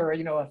thread or,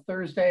 a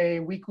Thursday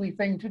weekly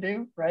thing to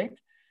do, right?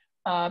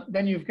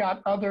 Then you've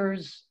got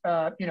others,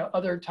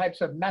 other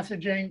types of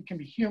messaging, can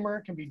be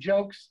humor, can be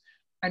jokes.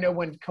 I know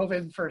when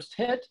COVID first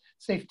hit,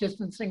 safe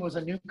distancing was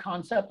a new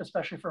concept,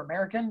 especially for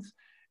Americans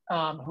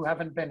who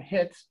haven't been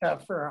hit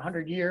for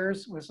 100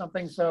 years with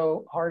something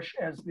so harsh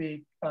as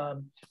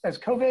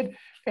COVID.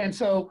 And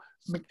so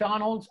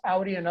McDonald's,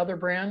 Audi, and other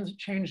brands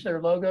changed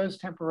their logos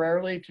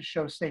temporarily to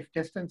show safe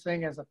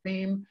distancing as a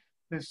theme.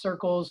 The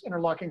circles,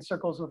 interlocking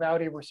circles with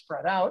Audi were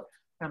spread out,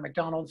 and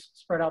McDonald's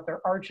spread out their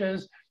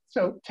arches.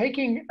 So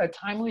taking a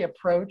timely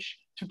approach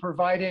to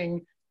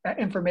providing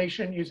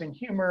information using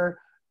humor,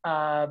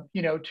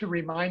 to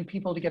remind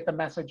people to get the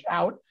message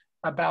out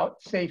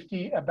about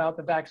safety, about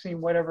the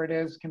vaccine, whatever it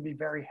is, can be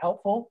very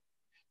helpful.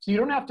 So you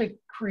don't have to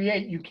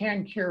create, you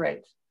can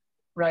curate,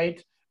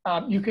 right?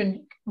 You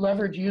can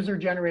leverage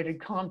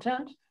user-generated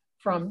content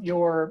from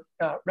your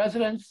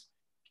residents,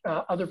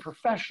 other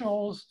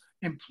professionals,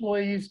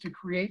 employees to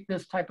create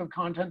this type of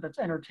content that's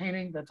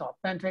entertaining, that's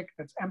authentic,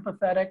 that's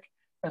empathetic,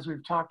 as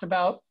we've talked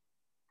about.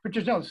 But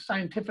just know,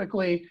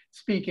 scientifically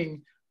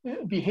speaking,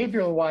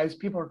 behavioral-wise,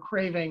 people are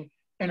craving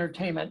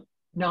entertainment,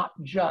 not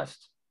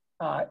just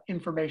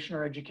information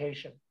or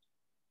education.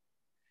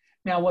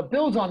 Now, what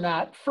builds on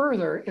that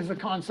further is the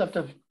concept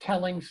of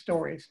telling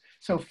stories.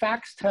 So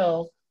facts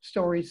tell,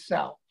 stories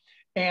sell.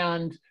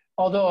 And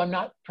although I'm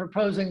not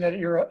proposing that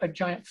you're a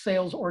giant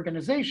sales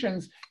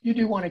organizations, you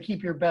do want to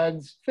keep your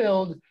beds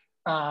filled,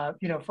 for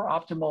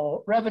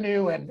optimal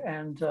revenue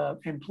and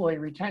employee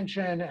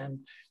retention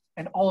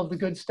and all of the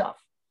good stuff.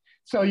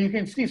 So you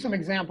can see some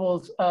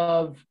examples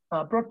of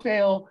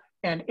Brookdale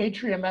and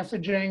Atria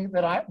messaging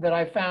that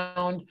I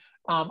found.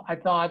 I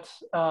thought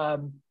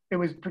it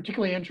was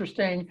particularly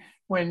interesting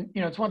when,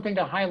 it's one thing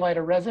to highlight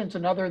a resident,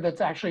 another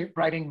that's actually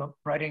writing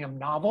a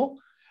novel.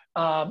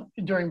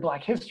 During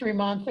Black History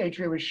Month,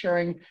 Atria was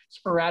sharing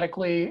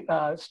sporadically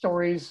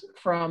stories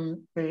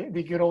from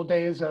the good old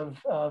days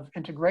of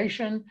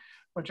integration,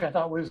 which I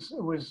thought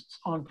was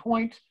on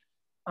point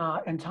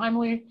and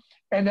timely.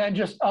 And then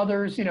just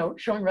others,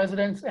 showing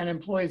residents and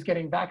employees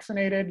getting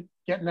vaccinated,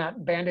 getting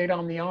that Band-Aid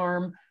on the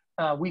arm.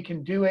 We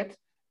can do it.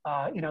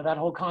 That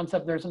whole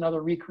concept, there's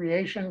another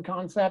recreation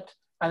concept,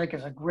 I think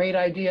is a great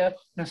idea.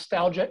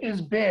 Nostalgia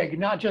is big,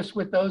 not just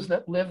with those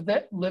that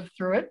lived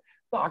through it,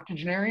 the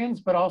octogenarians,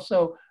 but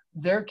also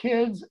their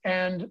kids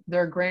and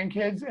their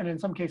grandkids, and in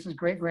some cases,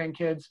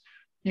 great-grandkids.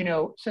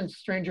 Since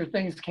Stranger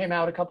Things came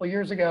out a couple of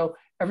years ago,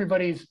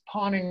 everybody's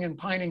pawning and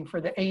pining for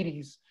the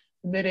 80s,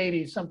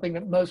 mid-80s, something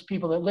that most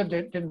people that lived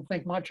it didn't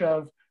think much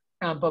of.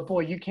 But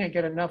boy, you can't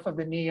get enough of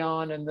the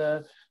neon and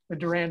the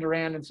Duran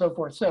Duran and so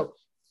forth. So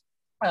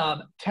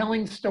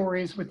telling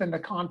stories within the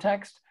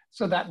context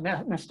so that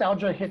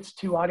nostalgia hits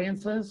two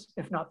audiences,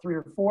 if not three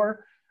or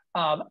four.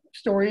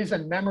 Stories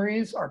and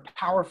memories are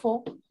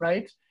powerful,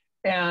 right?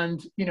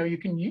 And you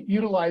can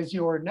utilize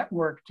your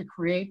network to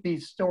create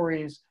these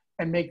stories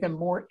and make them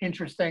more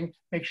interesting.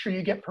 Make sure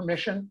you get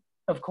permission,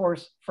 of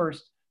course,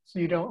 first, so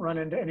you don't run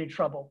into any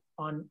trouble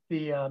on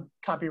the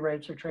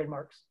copyrights or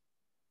trademarks.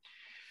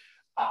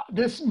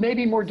 This may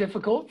be more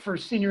difficult for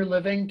senior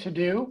living to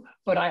do,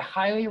 but I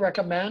highly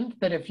recommend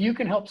that if you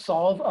can help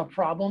solve a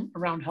problem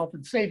around health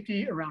and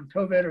safety, around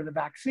COVID or the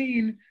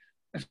vaccine,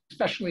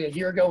 especially a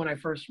year ago when I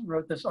first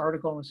wrote this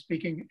article and was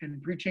speaking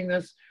and preaching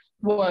this,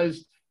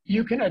 was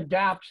you can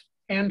adapt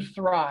and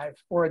thrive,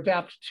 or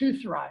adapt to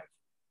thrive,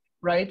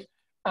 right?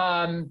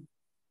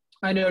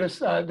 I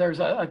noticed there's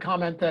a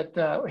comment that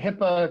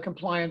HIPAA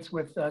compliance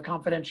with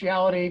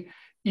confidentiality,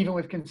 even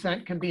with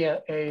consent, can be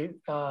a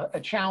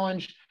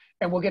challenge.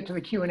 And we'll get to the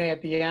Q&A at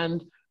the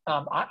end.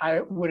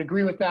 I would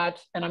agree with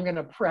that. And I'm going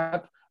to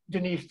prep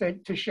Denise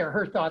to share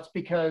her thoughts,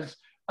 because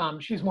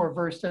She's more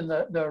versed in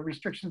the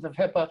restrictions of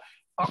HIPAA.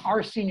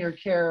 Our senior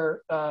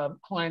care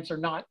clients are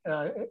not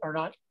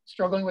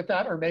struggling with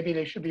that, or maybe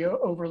they should be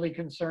overly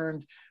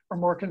concerned or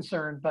more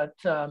concerned, but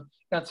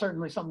that's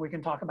certainly something we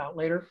can talk about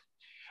later.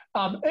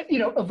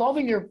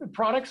 Evolving your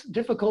products,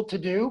 difficult to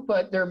do,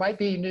 but there might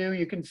be new.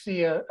 You can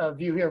see a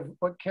view here of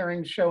what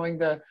Karen's showing,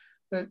 the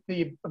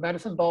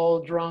medicine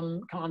ball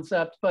drum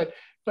concept, but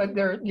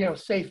they're,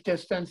 safe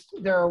distanced.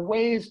 There are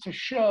ways to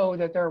show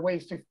that there are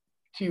ways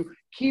to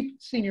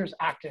keep seniors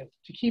active,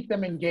 to keep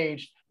them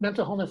engaged.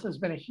 Mental health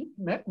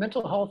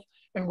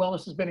and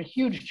wellness has been a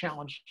huge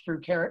challenge through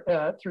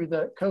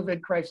the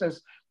COVID crisis,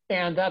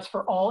 and that's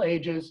for all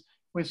ages.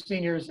 With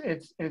seniors,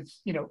 it's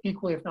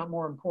equally, if not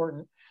more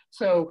important.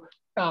 So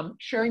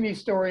sharing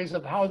these stories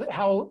of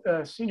how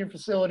senior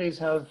facilities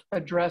have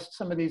addressed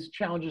some of these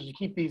challenges to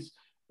keep these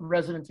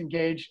residents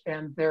engaged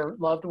and their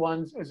loved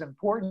ones is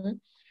important.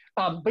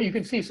 But you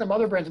can see some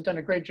other brands have done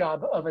a great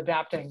job of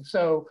adapting.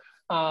 So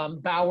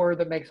Bauer,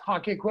 that makes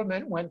hockey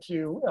equipment, went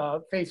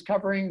to face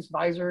coverings,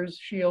 visors,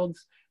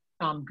 shields.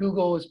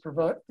 Google is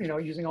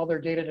using all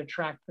their data to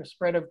track the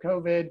spread of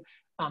COVID.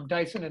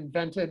 Dyson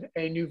invented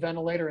a new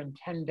ventilator in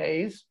 10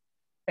 days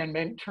and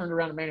turned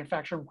around and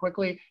manufactured them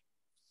quickly.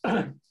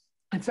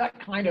 It's that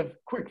kind of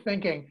quick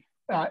thinking.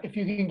 If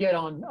you can get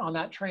on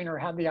that train or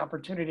have the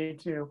opportunity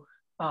to,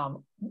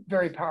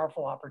 very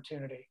powerful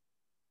opportunity.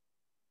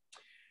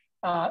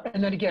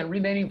 And then again,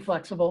 remaining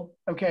flexible.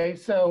 Okay,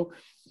 so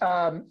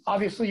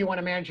obviously you want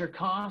to manage your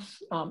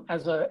costs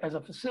as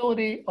a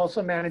facility,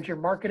 also manage your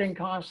marketing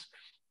costs.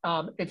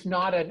 It's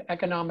not an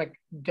economic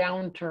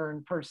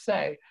downturn per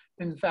se.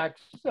 In fact,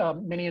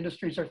 many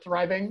industries are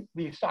thriving.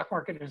 The stock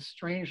market is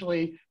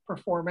strangely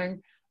performing,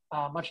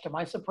 much to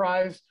my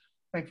surprise.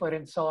 Thankfully, I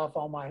didn't sell off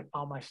all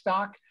my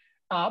stock.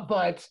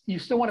 But you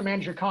still want to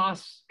manage your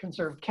costs,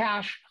 conserve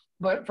cash.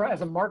 But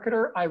as a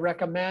marketer, I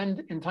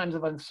recommend in times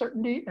of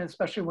uncertainty, and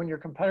especially when your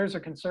competitors are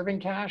conserving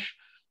cash,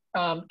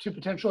 to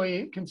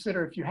potentially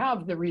consider, if you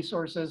have the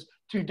resources,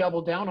 to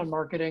double down on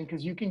marketing,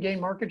 because you can gain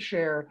market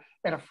share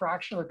at a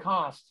fraction of the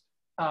cost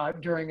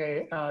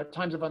during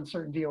times of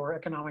uncertainty or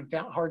economic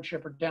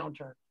hardship or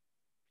downturn.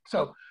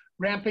 So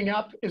ramping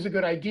up is a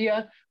good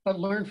idea, but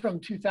learn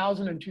from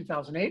 2000 and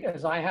 2008,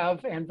 as I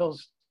have.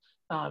 Anvil's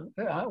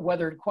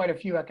weathered quite a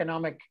few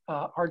economic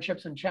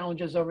hardships and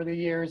challenges over the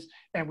years,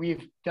 and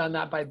we've done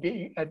that by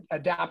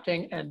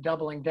adapting and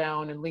doubling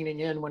down and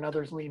leaning in when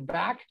others lean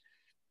back.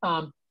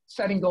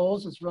 Setting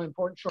goals is really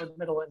important, short,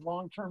 middle, and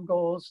long-term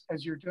goals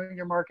as you're doing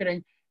your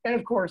marketing, and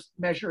of course,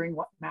 measuring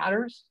what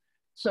matters.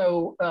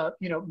 So,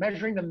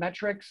 measuring the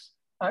metrics,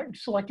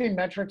 selecting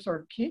metrics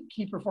or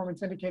key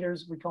performance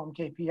indicators, we call them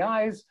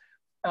KPIs,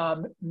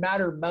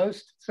 matter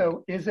most.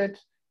 So is it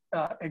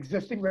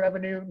existing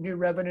revenue, new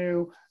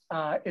revenue?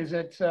 Is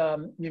it,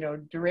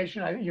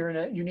 duration? You're in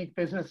a unique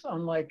business,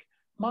 unlike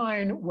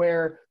mine,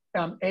 where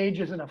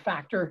age isn't a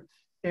factor.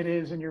 It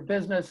is in your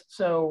business.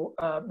 So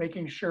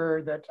making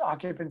sure that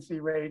occupancy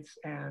rates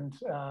and,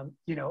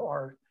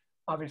 are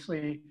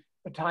obviously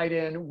tied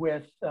in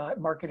with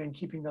marketing,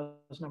 keeping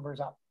those numbers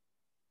up.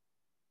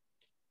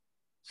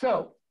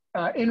 So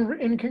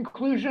in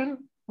conclusion,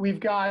 we've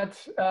got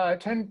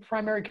 10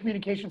 primary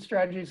communication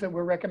strategies that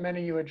we're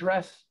recommending you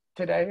address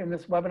today in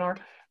this webinar.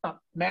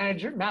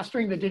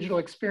 Mastering the digital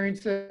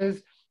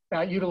experiences,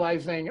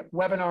 utilizing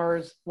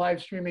webinars,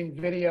 live streaming,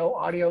 video,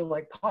 audio,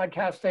 like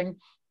podcasting,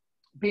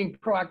 being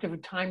proactive,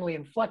 timely,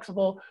 and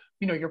flexible.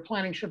 Your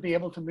planning should be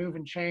able to move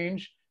and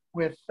change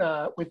with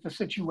the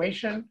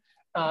situation.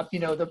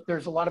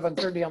 There's a lot of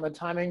uncertainty on the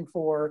timing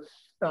for,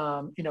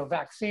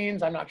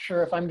 vaccines. I'm not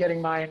sure if I'm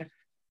getting mine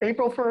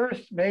April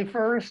 1st, May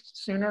 1st,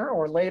 sooner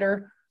or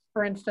later,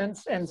 for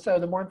instance. And so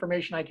the more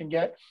information I can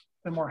get,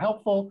 the more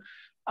helpful.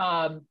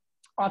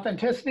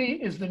 Authenticity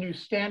is the new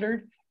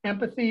standard.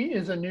 Empathy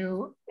is a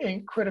new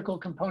and critical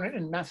component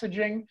in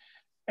messaging.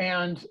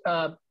 And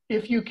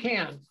if you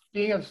can,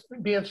 be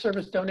of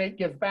service, donate,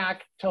 give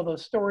back, tell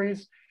those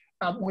stories.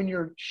 When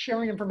you're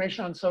sharing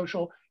information on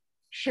social,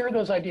 share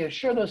those ideas,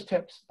 share those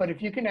tips. But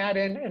if you can add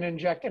in and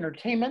inject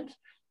entertainment,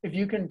 if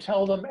you can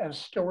tell them as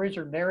stories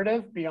or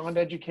narrative beyond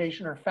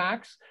education or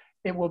facts,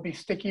 it will be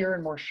stickier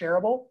and more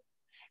shareable.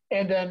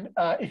 And then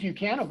if you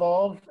can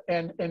evolve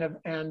and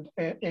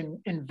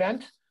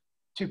invent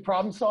to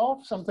problem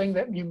solve something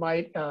that you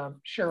might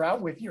share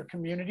out with your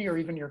community or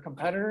even your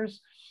competitors.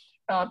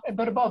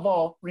 But above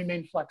all,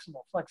 remain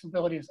flexible.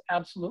 Flexibility is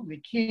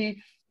absolutely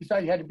key. You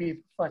thought you had to be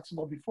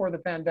flexible before the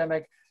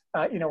pandemic.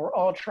 We're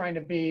all trying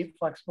to be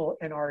flexible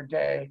in our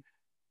day.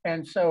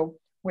 And so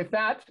with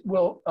that,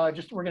 we're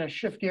going to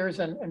shift gears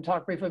and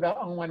talk briefly about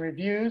online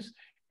reviews.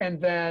 And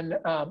then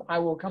I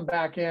will come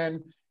back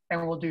in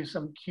and we'll do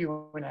some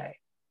Q&A.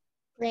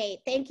 Great.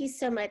 Thank you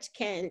so much,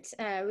 Kent.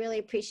 Really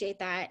appreciate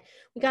that.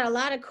 We got a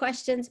lot of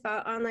questions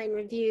about online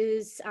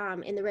reviews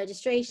in the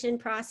registration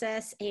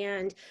process,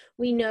 and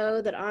we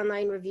know that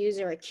online reviews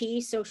are a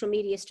key social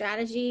media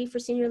strategy for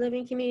senior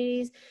living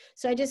communities.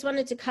 So I just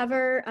wanted to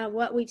cover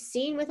what we've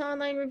seen with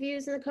online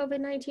reviews in the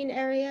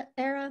COVID-19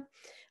 era.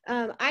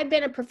 I've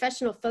been a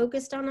professional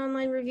focused on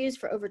online reviews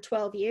for over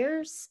 12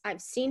 years.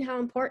 I've seen how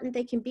important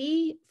they can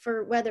be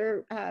for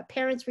whether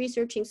parents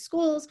researching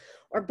schools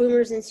or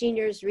boomers and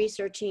seniors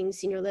researching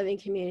senior living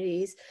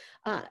communities.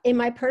 In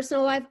my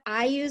personal life,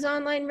 I use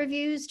online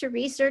reviews to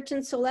research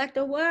and select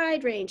a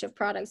wide range of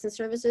products and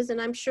services, and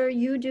I'm sure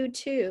you do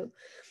too.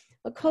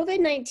 Well,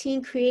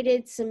 COVID-19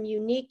 created some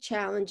unique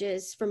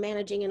challenges for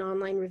managing an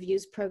online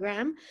reviews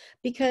program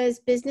because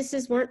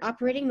businesses weren't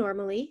operating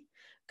normally.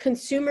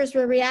 Consumers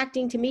were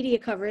reacting to media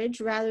coverage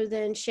rather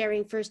than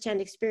sharing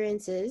firsthand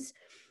experiences.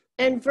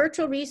 And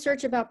virtual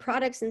research about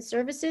products and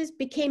services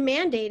became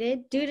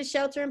mandated due to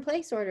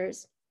shelter-in-place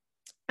orders.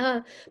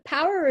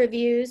 Power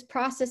Reviews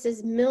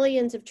processes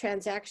millions of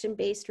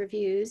transaction-based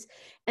reviews,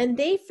 and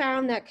they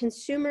found that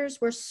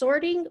consumers were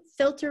sorting,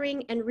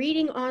 filtering, and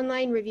reading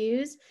online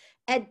reviews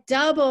at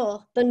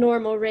double the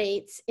normal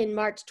rates in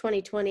March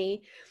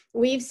 2020.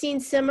 We've seen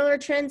similar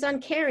trends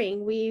on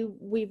Caring.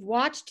 We've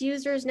watched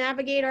users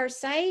navigate our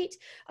site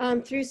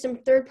through some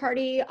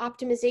third-party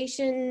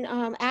optimization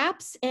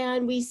apps,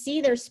 and we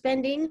see they're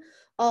spending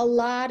a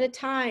lot of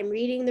time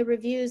reading the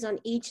reviews on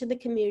each of the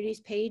community's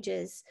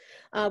pages.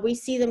 We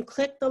see them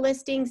click the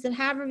listings that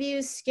have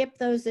reviews, skip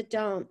those that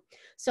don't.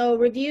 So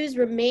reviews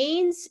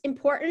remains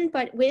important,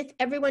 but with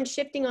everyone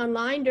shifting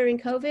online during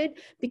COVID,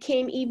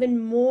 became even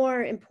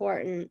more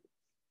important.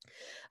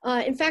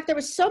 In fact, there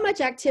was so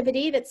much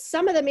activity that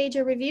some of the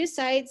major review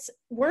sites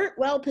weren't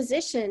well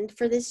positioned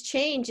for this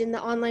change in the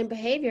online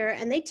behavior,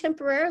 and they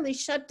temporarily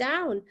shut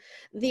down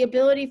the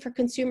ability for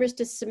consumers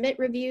to submit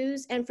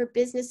reviews and for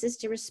businesses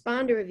to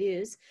respond to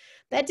reviews.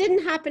 That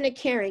didn't happen at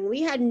Caring.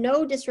 We had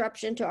no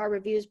disruption to our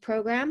reviews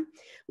program.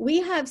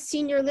 We have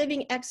senior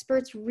living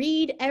experts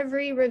read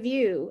every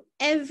review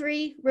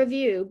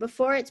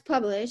before it's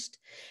published.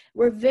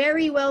 We're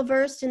very well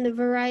versed in the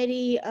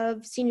variety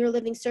of senior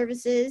living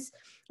services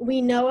we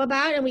know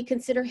about, and we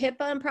consider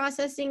HIPAA in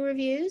processing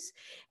reviews.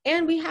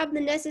 And we have the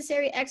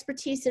necessary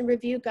expertise in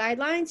review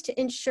guidelines to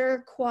ensure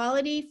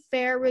quality,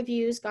 fair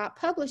reviews got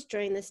published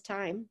during this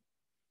time.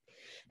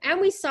 And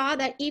we saw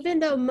that even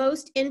though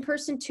most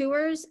in-person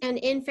tours and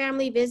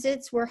in-family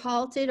visits were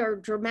halted or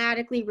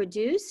dramatically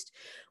reduced,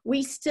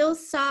 we still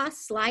saw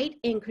slight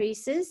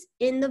increases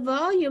in the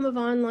volume of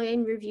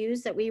online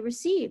reviews that we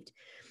received.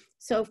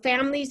 So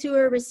families who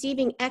are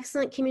receiving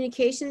excellent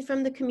communications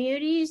from the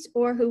communities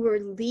or who were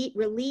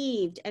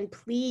relieved and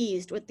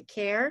pleased with the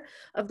care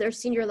of their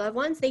senior loved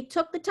ones, they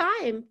took the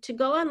time to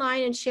go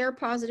online and share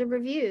positive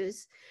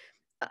reviews.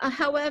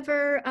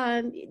 However,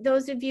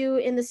 those of you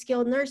in the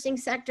skilled nursing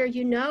sector,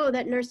 you know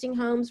that nursing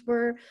homes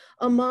were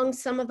among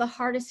some of the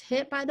hardest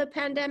hit by the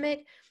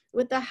pandemic,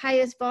 with the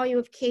highest volume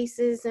of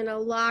cases, and a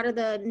lot of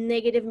the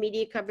negative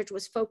media coverage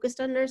was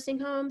focused on nursing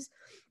homes.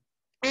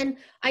 And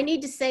I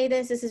need to say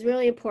this is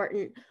really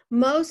important.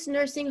 Most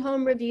nursing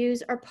home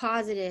reviews are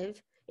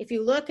positive. If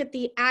you look at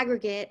the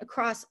aggregate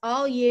across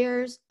all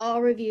years,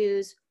 all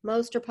reviews,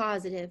 most are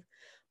positive.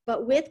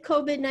 But with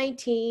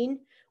COVID-19,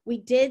 we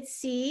did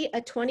see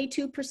a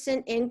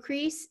 22%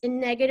 increase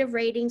in negative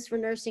ratings for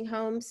nursing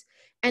homes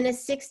and a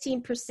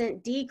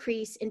 16%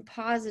 decrease in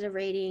positive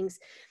ratings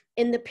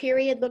in the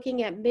period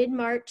looking at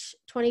mid-March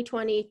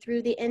 2020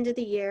 through the end of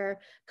the year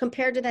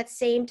compared to that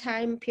same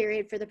time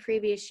period for the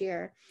previous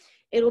year.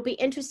 It'll be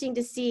interesting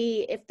to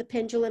see if the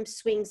pendulum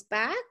swings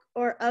back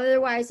or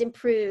otherwise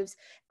improves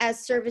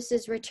as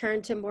services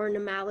return to more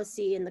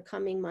normalcy in the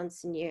coming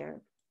months and year.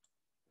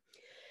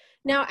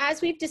 Now,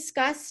 as we've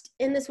discussed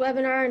in this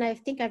webinar, and I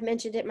think I've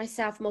mentioned it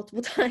myself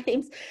multiple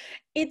times,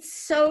 it's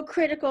so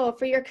critical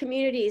for your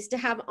communities to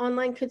have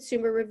online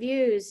consumer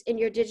reviews in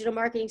your digital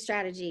marketing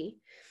strategy.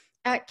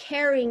 At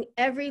Caring,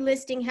 every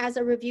listing has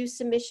a review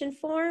submission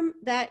form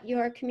that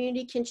your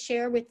community can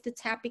share with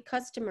its happy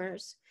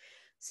customers.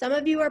 Some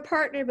of you are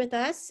partnered with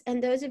us,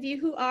 and those of you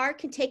who are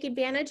can take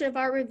advantage of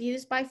our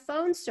reviews by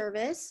phone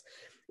service,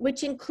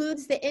 which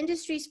includes the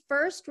industry's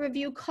first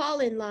review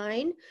call-in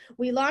line.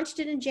 We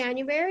launched it in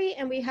January,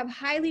 and we have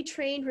highly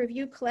trained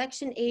review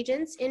collection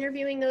agents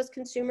interviewing those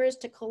consumers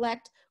to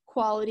collect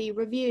quality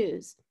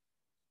reviews.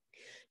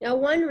 Now,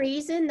 one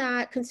reason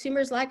that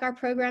consumers like our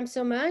program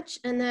so much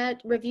and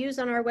that reviews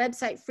on our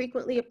website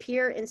frequently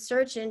appear in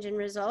search engine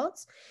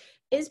results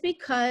is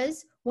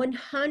because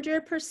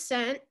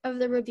 100% of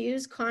the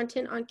reviews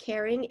content on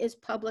Caring is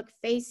public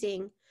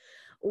facing.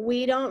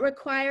 We don't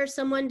require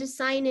someone to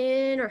sign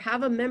in or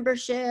have a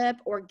membership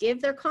or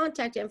give their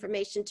contact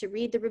information to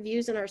read the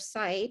reviews on our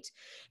site.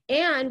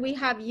 And we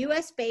have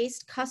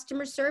US-based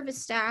customer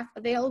service staff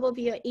available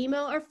via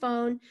email or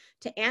phone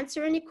to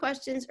answer any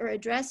questions or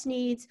address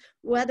needs,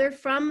 whether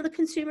from the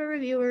consumer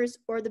reviewers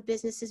or the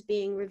businesses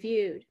being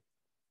reviewed.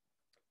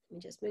 Let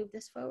me just move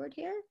this forward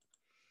here.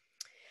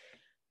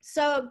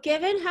 So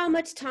given how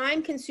much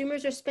time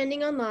consumers are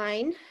spending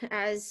online,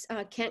 as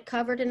Kent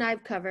covered and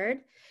I've covered,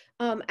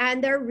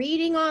 and they're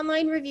reading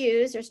online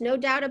reviews, there's no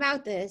doubt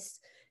about this,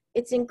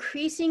 it's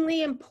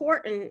increasingly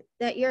important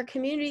that your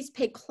communities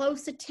pay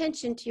close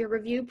attention to your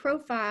review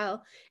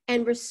profile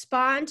and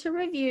respond to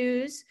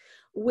reviews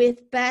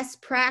with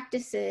best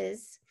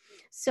practices.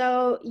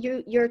 So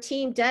your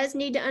team does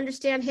need to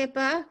understand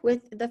HIPAA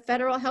with the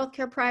federal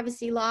healthcare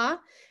privacy law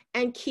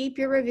and keep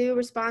your review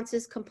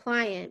responses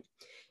compliant.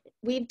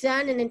 We've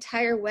done an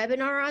entire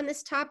webinar on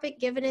this topic,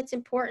 given its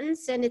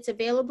importance, and it's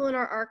available in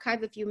our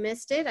archive if you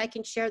missed it. I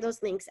can share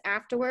those links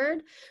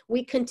afterward.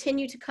 We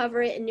continue to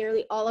cover it in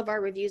nearly all of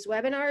our reviews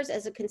webinars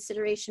as a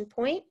consideration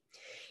point.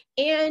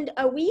 And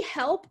we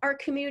help our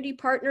community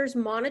partners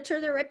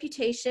monitor their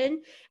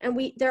reputation. And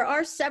there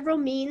are several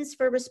means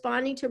for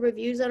responding to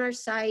reviews on our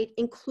site,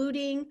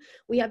 including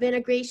we have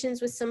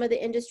integrations with some of the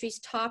industry's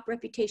top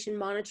reputation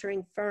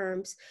monitoring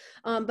firms.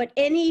 But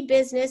any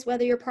business,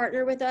 whether you're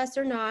partner with us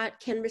or not,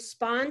 can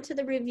respond to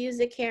the reviews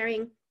at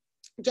Caring.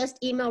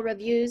 Just email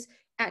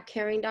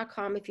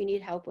reviews@caring.com if you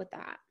need help with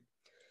that.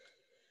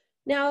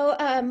 Now,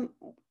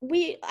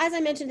 as I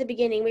mentioned at the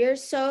beginning, we are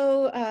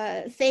so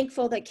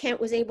thankful that Kent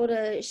was able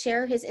to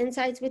share his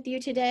insights with you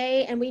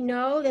today. And we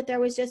know that there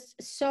was just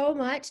so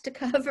much to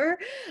cover.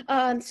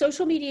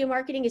 Social media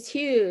marketing is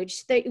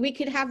huge. We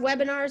could have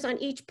webinars on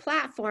each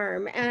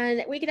platform,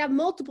 and we could have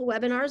multiple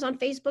webinars on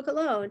Facebook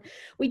alone.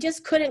 We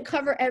just couldn't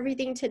cover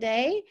everything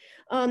today.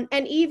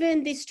 And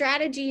even the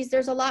strategies,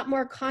 there's a lot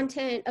more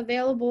content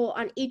available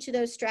on each of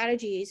those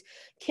strategies.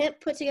 Kent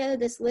put together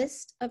this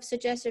list of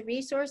suggested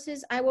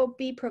resources. I will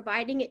be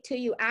providing it to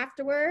you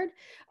afterward.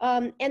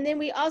 And then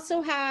we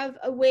also have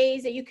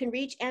ways that you can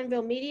reach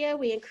Anvil Media.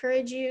 We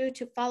encourage you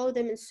to follow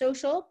them in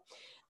social.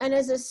 And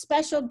as a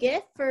special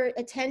gift for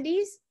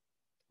attendees,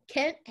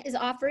 Kent is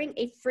offering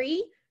a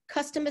free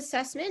custom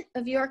assessment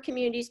of your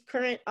community's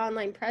current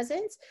online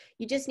presence.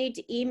 You just need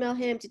to email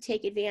him to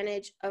take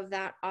advantage of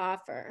that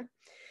offer.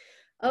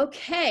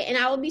 Okay, and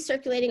I will be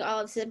circulating all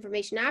of this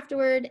information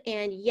afterward.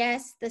 And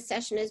yes, the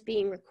session is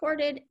being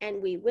recorded, and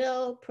we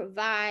will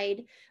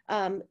provide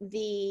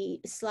the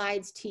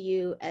slides to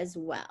you as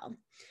well.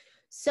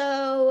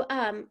 So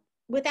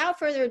without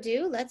further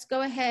ado, let's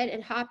go ahead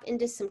and hop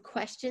into some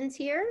questions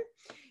here.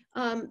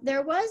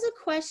 There was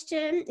a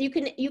question. You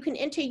can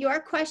enter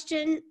your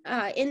question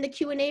in the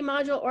Q&A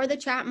module or the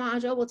chat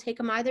module. We'll take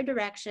them either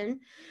direction.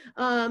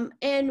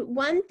 And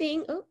one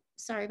thing, oh,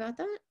 sorry about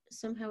that.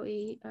 Somehow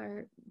we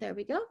are, there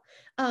we go.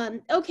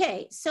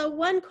 Okay, so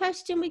one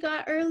question we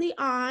got early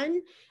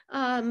on,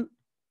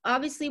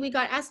 obviously we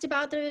got asked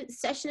about the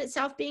session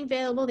itself being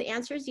available. The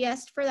answer is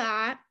yes for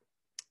that.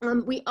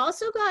 We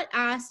also got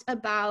asked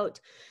about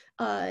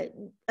a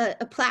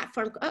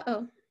platform,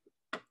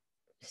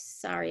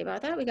 sorry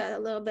about that. We got a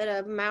little bit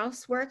of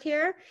mouse work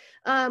here.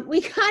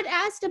 We got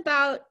asked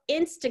about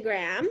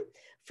Instagram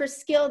for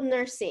skilled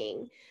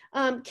nursing.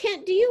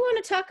 Kent, do you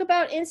want to talk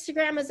about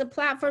Instagram as a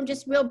platform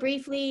just real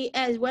briefly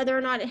as whether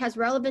or not it has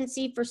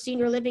relevancy for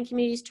senior living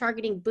communities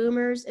targeting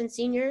boomers and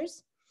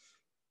seniors?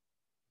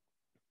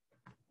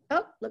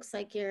 Oh, looks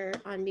like you're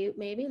on mute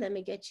maybe. Let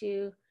me get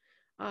you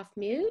off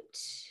mute.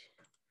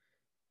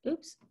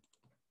 Oops.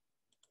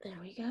 There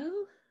we go.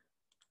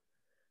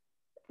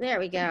 There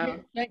we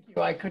go. Thank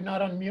you. I could not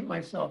unmute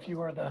myself.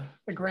 You are the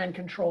grand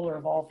controller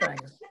of all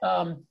things.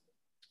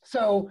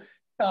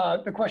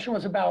 The question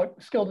was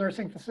about skilled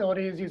nursing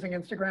facilities using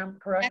Instagram,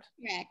 correct? That's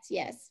correct,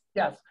 yes.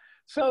 Yes.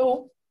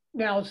 So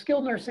now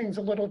skilled nursing is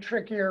a little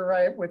trickier,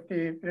 right? With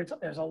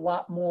there's a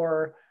lot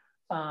more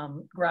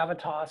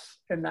gravitas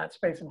in that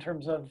space in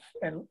terms of,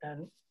 and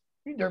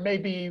there may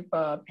be,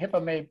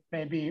 HIPAA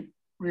may be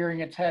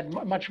rearing its head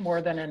much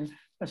more than in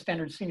a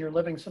standard senior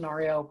living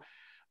scenario.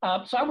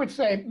 So I would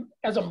say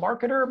as a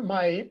marketer,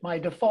 my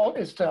default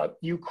is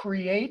you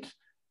create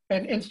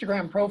an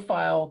Instagram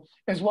profile,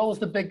 as well as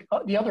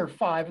the other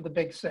 5 of the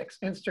big 6,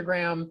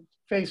 Instagram,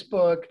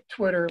 Facebook,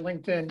 Twitter,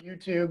 LinkedIn,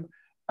 YouTube,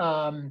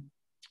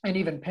 and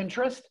even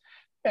Pinterest.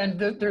 And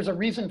there's a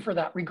reason for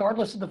that,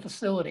 regardless of the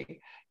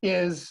facility,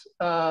 is,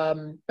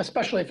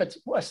 especially if it's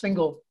a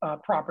single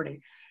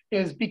property,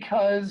 is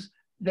because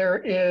there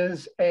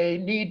is a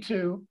need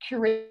to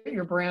curate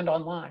your brand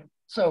online.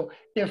 So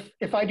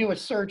if I do a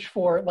search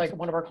for, like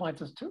one of our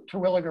clients is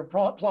Terwilliger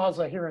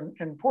Plaza here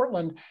in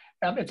Portland,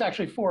 it's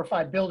actually 4 or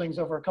 5 buildings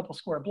over a couple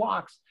square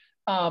blocks.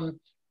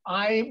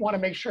 I want to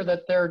make sure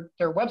that their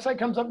website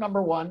comes up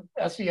number 1.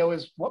 SEO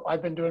is what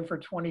I've been doing for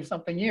 20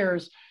 something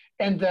years,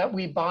 and that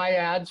we buy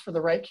ads for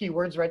the right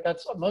keywords, right?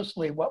 That's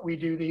mostly what we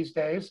do these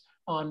days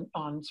on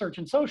search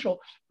and social,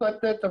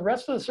 but that the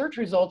rest of the search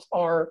results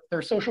are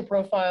their social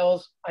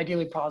profiles,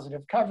 ideally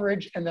positive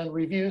coverage, and then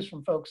reviews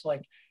from folks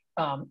like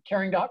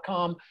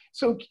Caring.com.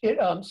 So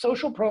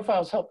social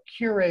profiles help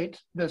curate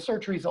the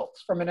search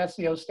results from an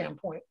SEO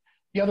standpoint.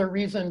 The other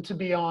reason to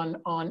be on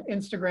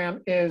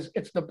Instagram is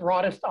it's the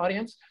broadest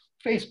audience.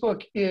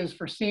 Facebook is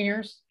for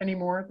seniors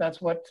anymore.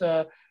 That's what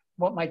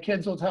my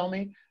kids will tell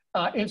me.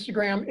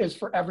 Instagram is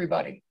for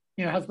everybody.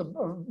 You know, has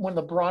one of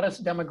the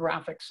broadest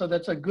demographics. So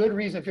that's a good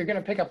reason. If you're going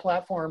to pick a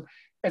platform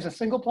as a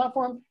single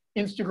platform,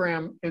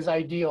 Instagram is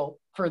ideal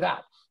for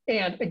that.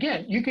 And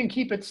again, you can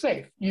keep it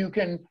safe. You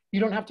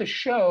don't have to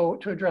show,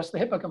 to address the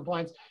HIPAA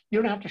compliance,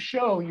 you don't have to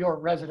show your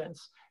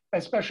residence,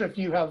 especially if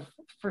you have,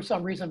 for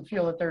some reason,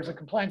 feel that there's a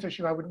compliance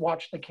issue. I would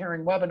watch the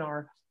Caring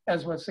webinar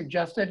as was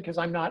suggested, because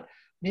I'm not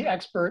the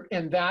expert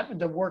in that.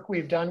 The work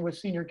we've done with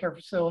senior care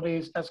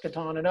facilities,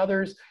 Eschaton and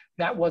others,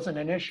 that wasn't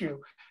an issue.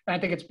 And I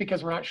think it's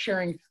because we're not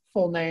sharing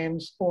full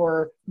names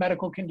or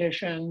medical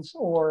conditions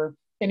or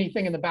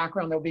anything in the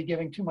background that will be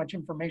giving too much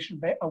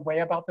information away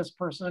about this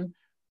person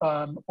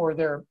or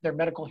their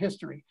medical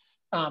history.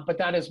 But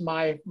that is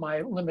my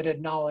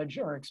limited knowledge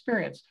or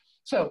experience.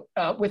 So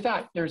with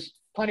that, there's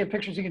plenty of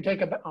pictures you can take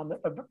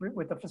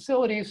with the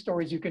facilities,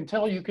 stories you can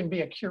tell. You can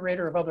be a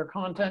curator of other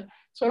content.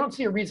 So I don't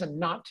see a reason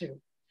not to.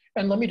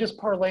 And let me just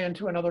parlay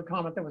into another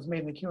comment that was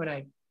made in the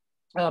Q&A.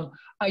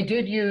 I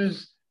did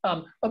use,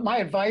 my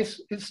advice,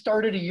 it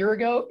started a year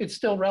ago. It's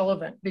still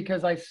relevant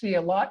because I see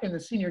a lot in the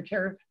senior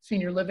care,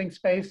 senior living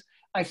space.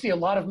 I see a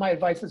lot of my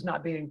advice is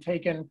not being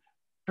taken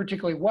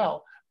particularly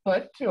well.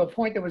 But to a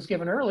point that was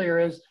given earlier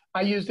is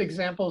I used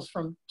examples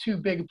from two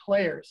big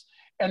players.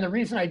 And the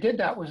reason I did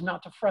that was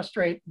not to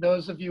frustrate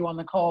those of you on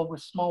the call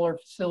with smaller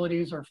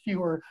facilities or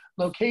fewer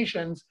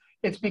locations.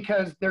 It's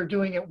because they're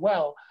doing it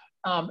well.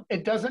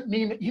 It doesn't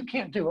mean that you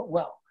can't do it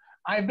well.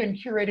 I've been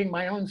curating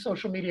my own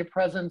social media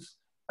presence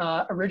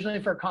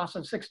originally for a cost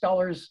of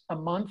 $6 a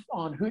month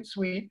on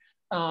Hootsuite.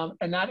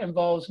 And that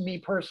involves me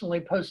personally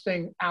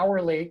posting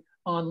hourly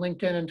on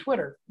LinkedIn and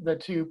Twitter, the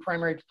two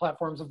primary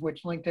platforms of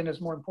which LinkedIn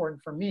is more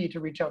important for me to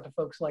reach out to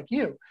folks like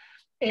you.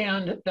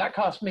 And that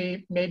cost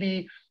me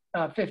maybe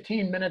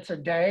 15 minutes a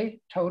day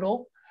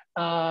total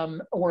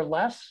or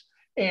less.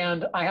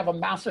 And I have a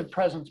massive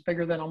presence,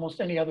 bigger than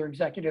almost any other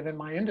executive in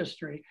my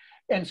industry.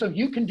 And so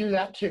you can do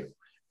that too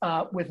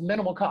with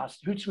minimal cost.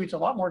 Hootsuite's a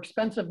lot more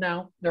expensive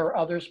now. There are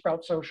others,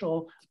 Sprout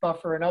Social,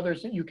 Buffer, and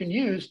others that you can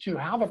use to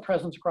have a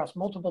presence across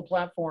multiple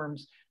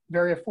platforms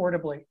very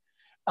affordably.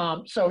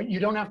 So you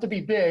don't have to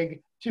be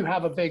big to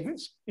have a big,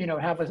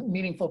 have a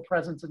meaningful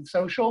presence in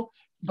social.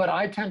 But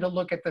I tend to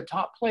look at the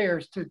top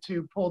players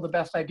to pull the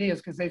best ideas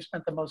because they've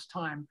spent the most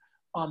time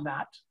on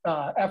that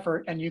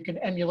effort, and you can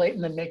emulate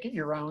and then make it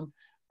your own.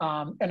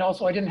 And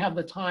also, I didn't have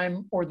the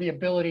time or the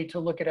ability to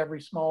look at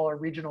every small or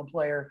regional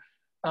player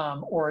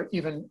or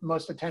even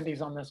most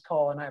attendees on this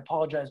call, and I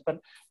apologize. But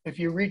if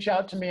you reach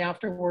out to me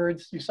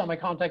afterwards, you saw my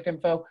contact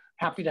info,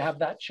 happy to have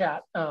that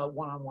chat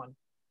one-on-one.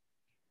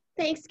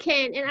 Thanks,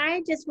 Ken. And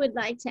I just would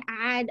like to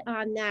add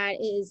on that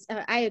is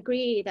I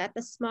agree that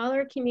the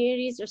smaller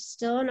communities are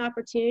still an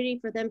opportunity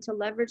for them to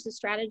leverage the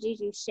strategies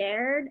you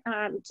shared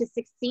to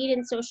succeed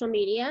in social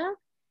media.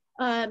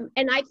 And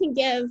I can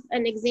give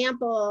an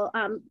example.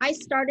 I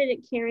started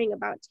at Caring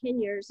about 10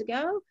 years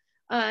ago,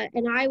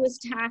 and I was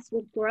tasked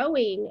with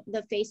growing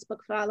the Facebook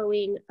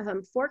following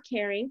for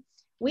Caring.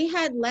 We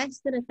had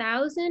less than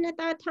 1,000 at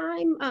that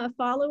time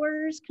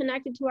followers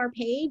connected to our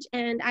page,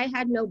 and I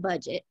had no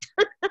budget,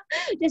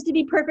 just to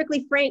be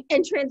perfectly frank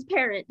and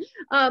transparent.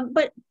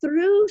 But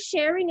through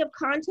sharing of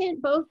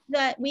content, both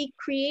that we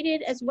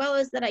created as well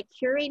as that I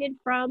curated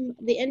from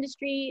the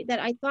industry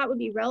that I thought would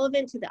be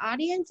relevant to the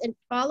audience and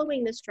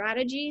following the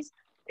strategies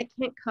that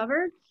Kent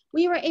covered,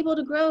 we were able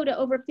to grow to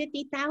over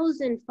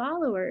 50,000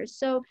 followers.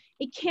 So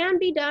it can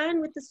be done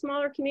with the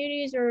smaller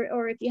communities,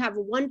 or if you have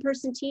a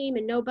one-person team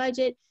and no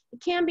budget,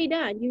 it can be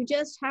done. You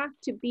just have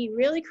to be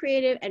really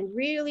creative and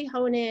really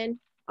hone in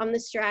on the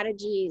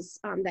strategies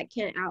that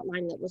Kent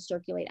outlined that will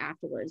circulate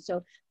afterwards.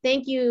 So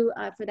thank you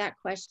for that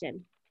question.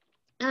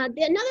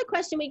 Another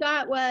question we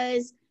got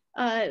was,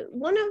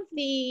 one of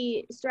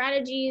the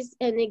strategies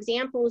and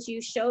examples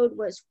you showed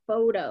was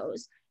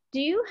photos. Do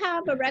you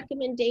have a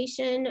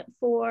recommendation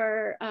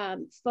for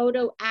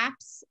photo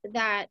apps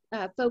that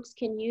folks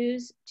can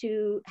use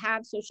to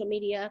have social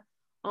media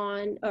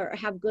on, or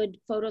have good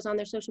photos on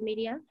their social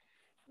media?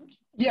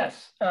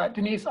 Yes,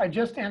 Denise, I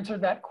just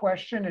answered that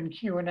question in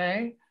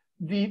Q&A.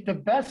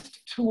 The best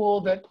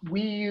tool that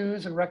we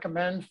use and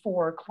recommend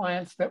for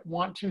clients that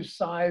want to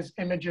size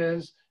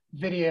images,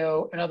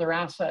 video, and other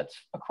assets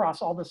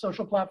across all the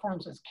social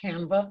platforms is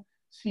Canva,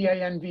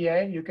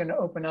 C-A-N-V-A. You can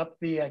open up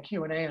the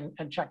Q&A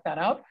and check that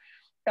out,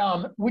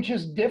 which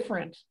is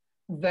different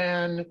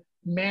than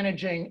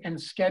managing and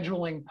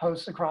scheduling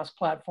posts across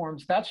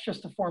platforms. That's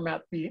just to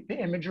format the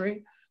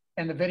imagery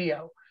and the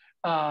video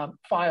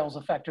files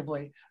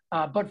effectively.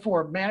 But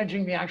for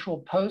managing the actual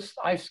posts,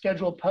 I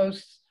schedule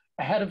posts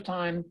ahead of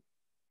time,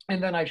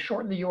 and then I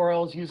shorten the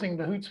URLs using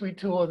the Hootsuite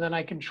tool, and then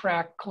I can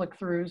track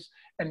click-throughs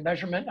and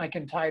measurement. I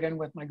can tie it in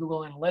with my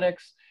Google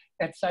Analytics,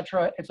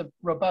 etc. It's a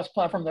robust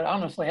platform that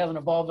honestly hasn't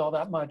evolved all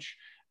that much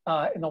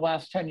in the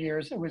last 10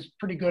 years. It was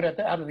pretty good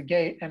out of the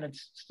gate, and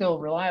it's still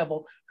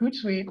reliable.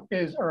 Hootsuite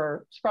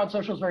or Sprout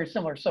Social is very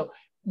similar. So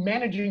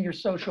managing your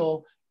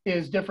social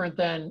is different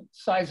than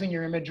sizing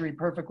your imagery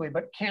perfectly,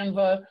 but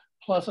Canva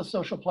plus a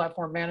social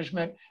platform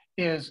management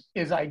is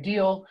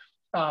ideal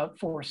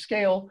for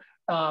scale.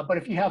 But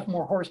if you have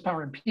more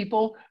horsepower and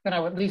people, then I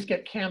would at least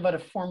get Canva to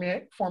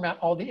format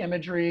all the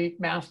imagery,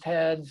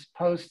 mastheads,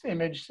 post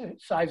image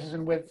sizes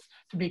and widths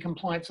to be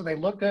compliant so they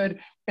look good,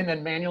 and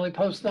then manually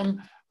post them.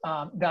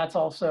 That's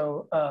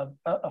also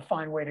a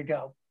fine way to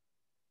go.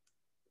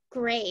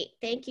 Great,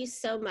 thank you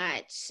so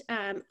much.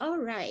 All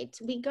right,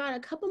 we got a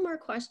couple more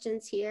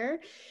questions here.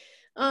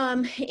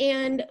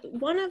 And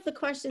one of the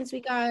questions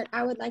we got,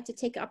 I would like to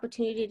take the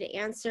opportunity to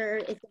answer,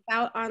 is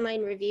about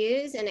online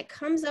reviews, and it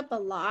comes up a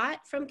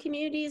lot from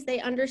communities. They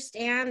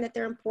understand that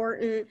they're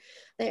important,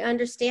 they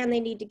understand they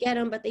need to get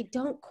them, but they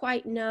don't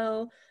quite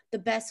know the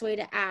best way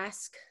to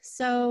ask.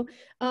 So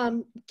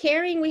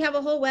Caring, we have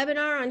a whole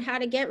webinar on how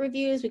to get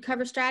reviews. We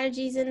cover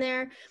strategies in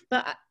there,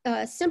 but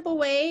a simple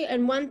way,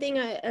 and one thing,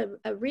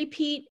 a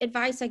repeat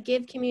advice I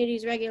give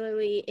communities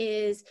regularly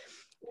is,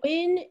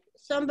 when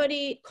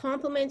somebody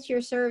compliments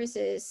your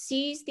services,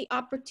 seize the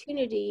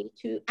opportunity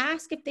to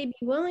ask if they'd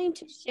be willing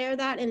to share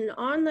that in an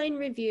online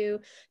review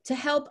to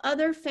help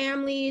other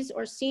families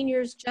or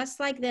seniors just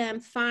like them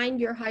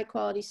find your high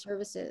quality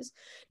services.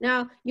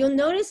 Now, you'll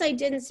notice I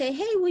didn't say,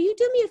 hey, will you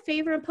do me a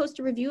favor and post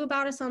a review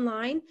about us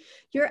online?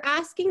 You're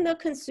asking the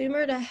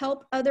consumer to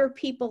help other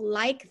people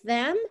like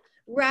them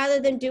rather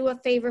than do a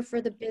favor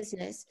for the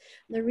business.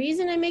 The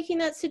reason I'm making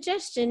that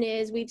suggestion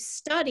is we've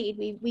studied,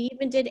 we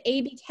even did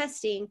A/B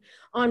testing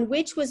on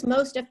which was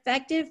most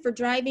effective for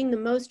driving the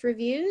most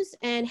reviews,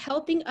 and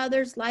helping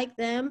others like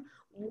them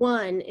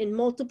won in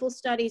multiple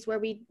studies where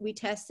we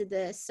tested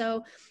this.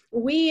 So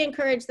we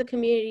encourage the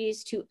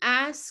communities to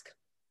ask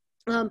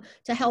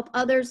to help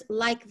others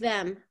like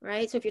them,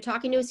 right? So if you're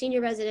talking to a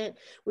senior resident,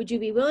 would you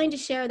be willing to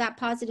share that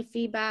positive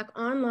feedback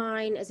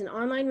online as an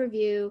online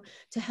review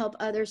to help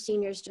other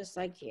seniors just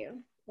like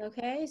you?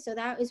 Okay, so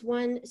that is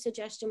one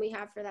suggestion we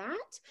have for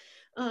that.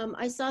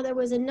 I saw there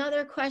was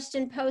another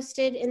question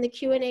posted in the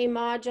Q&A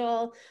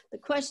module. The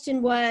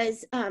question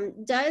was,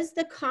 does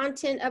the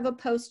content of a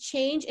post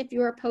change if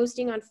you are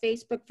posting on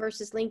Facebook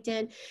versus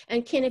LinkedIn?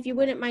 And Ken, if you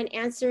wouldn't mind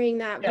answering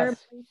that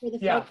verbally for the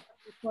folks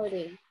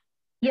recording.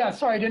 Yeah,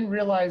 sorry, I didn't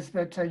realize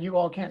that you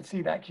all can't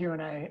see that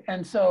Q&A.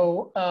 And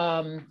so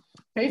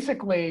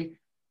basically,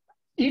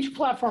 each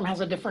platform has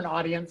a different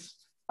audience.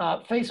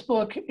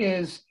 Facebook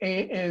is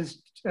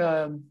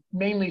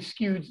mainly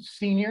skewed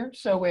senior,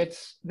 so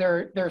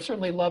there are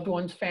certainly loved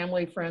ones,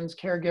 family, friends,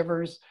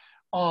 caregivers,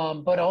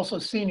 but also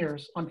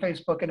seniors on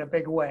Facebook in a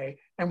big way.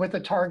 And with the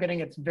targeting,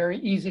 it's very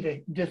easy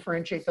to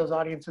differentiate those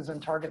audiences and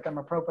target them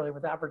appropriately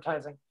with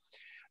advertising.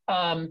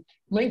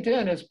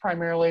 LinkedIn is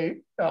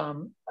primarily,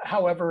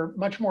 however,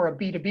 much more a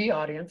B2B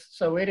audience.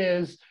 So it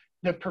is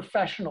the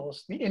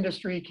professionals, the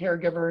industry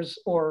caregivers,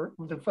 or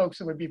the folks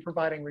that would be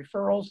providing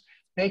referrals.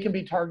 They can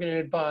be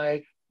targeted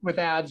with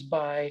ads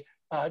by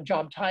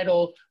job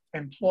title,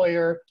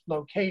 employer,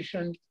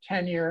 location,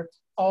 tenure.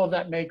 All of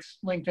that makes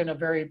LinkedIn a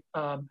very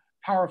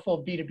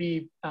powerful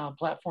B2B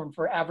platform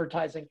for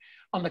advertising.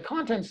 On the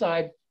content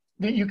side,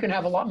 you can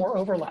have a lot more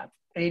overlap,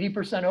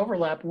 80%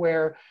 overlap,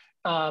 where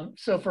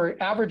so for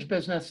average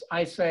business,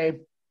 I say,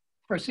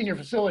 for a senior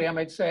facility, I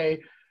might say,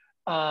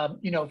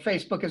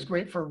 Facebook is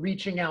great for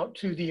reaching out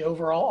to the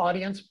overall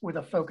audience with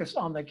a focus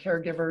on the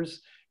caregivers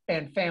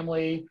and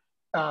family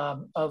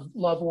of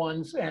loved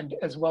ones, and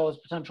as well as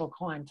potential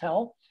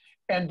clientele.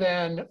 And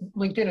then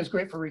LinkedIn is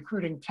great for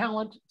recruiting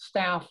talent,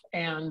 staff,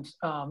 and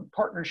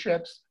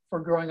partnerships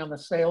for growing on the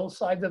sales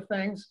side of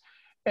things.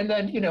 And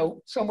then,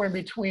 somewhere in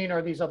between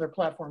are these other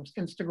platforms,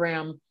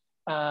 Instagram.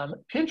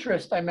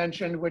 Pinterest, I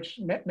mentioned, which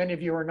many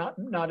of you are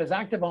not as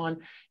active on,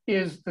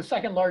 is the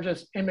second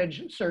largest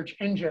image search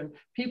engine.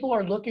 People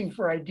are looking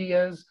for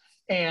ideas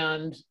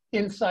and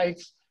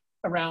insights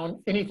around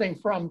anything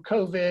from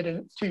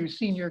COVID to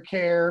senior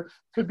care,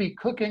 could be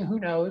cooking, who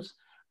knows,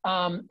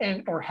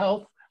 or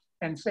health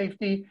and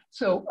safety.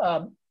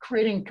 So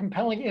creating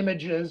compelling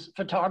images,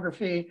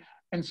 photography,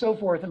 and so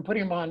forth, and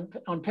putting them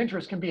on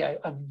Pinterest can be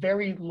a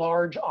very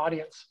large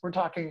audience. We're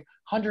talking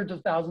hundreds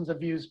of thousands of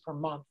views per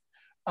month.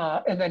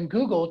 And then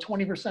Google,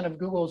 20% of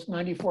Google's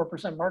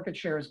 94% market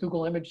share is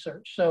Google image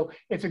search. So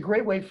it's a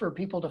great way for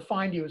people to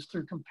find you is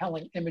through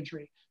compelling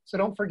imagery. So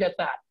don't forget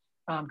that,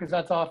 because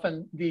that's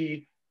often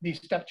the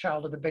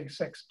stepchild of the big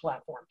six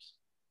platforms.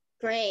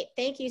 Great,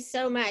 thank you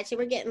so much. And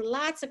we're getting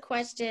lots of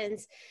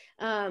questions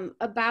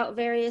about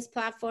various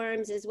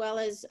platforms as well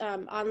as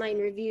online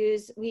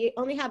reviews. We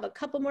only have a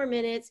couple more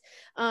minutes.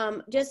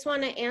 Just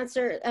want to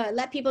answer,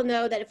 let people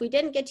know that if we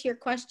didn't get to your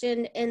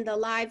question in the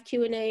live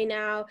Q&A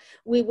now,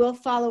 we will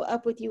follow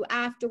up with you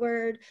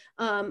afterward.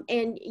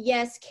 And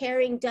yes,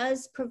 Caring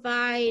does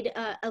provide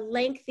a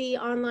lengthy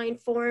online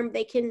form.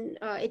 They can,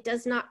 it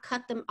does not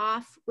cut them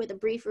off with a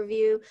brief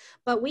review,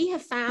 but we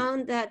have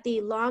found that the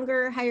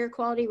longer, higher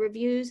quality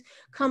reviews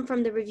come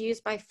from the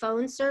reviews by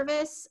phone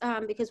service,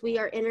 because we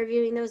are interviewing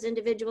those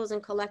individuals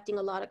and collecting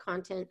a lot of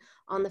content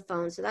on the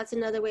phone. So that's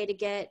another way to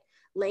get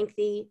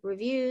lengthy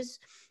reviews.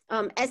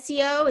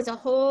 SEO is a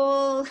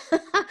whole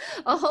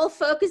a whole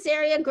focus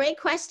area. Great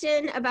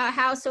question about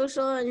how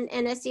social and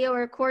SEO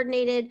are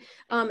coordinated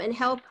and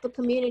help the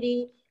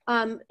community.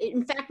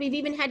 In fact, we've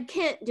even had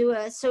Kent do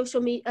a social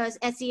media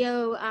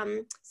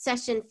SEO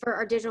session for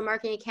our Digital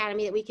Marketing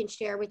Academy that we can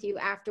share with you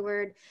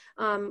afterward.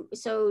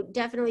 So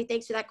definitely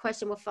thanks for that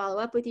question. We'll follow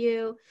up with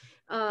you.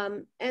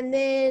 And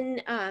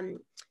then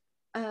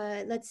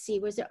let's see,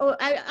 was there, oh,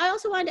 I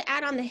also wanted to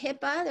add on the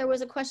HIPAA. There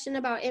was a question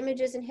about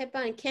images and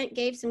HIPAA, and Kent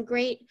gave some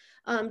great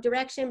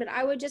direction, but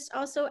I would just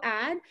also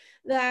add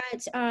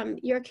that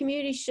your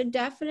community should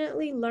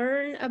definitely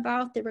learn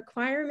about the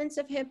requirements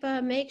of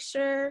HIPAA. Make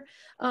sure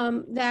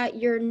that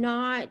you're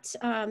not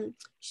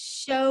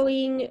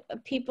showing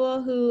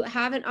people who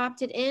haven't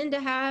opted in to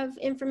have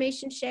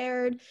information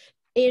shared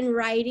in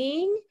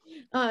writing.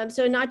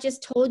 So not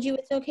just told you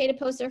it's okay to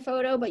post their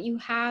photo, but you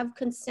have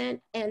consent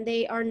and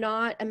they are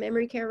not a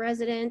memory care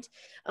resident.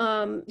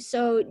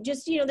 So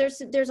just, you know,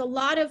 there's a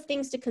lot of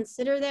things to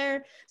consider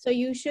there. So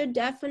you should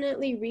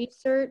definitely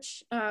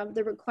research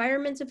the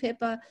requirements of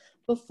HIPAA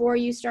before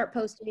you start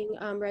posting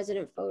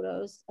resident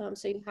photos.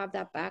 So you have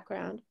that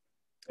background.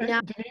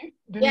 Now,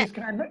 Denise,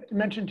 can I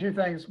mention two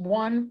things?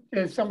 One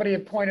is somebody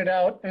had pointed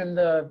out in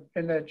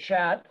the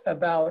chat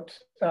about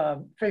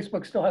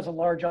Facebook still has a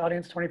large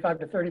audience, 25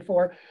 to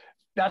 34.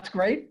 That's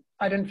great.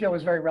 I didn't feel it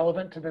was very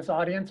relevant to this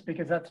audience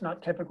because that's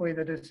not typically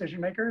the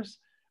decision makers.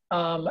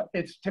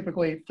 It's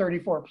typically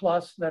 34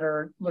 plus that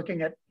are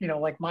looking at, you know,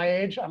 like my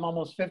age. I'm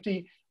almost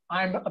 50.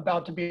 I'm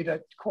about to be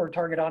the core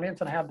target audience,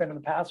 and I have been in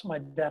the past. My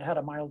dad had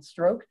a mild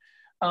stroke.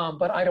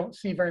 But I don't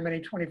see very many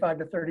 25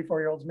 to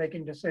 34-year-olds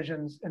making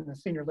decisions in the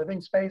senior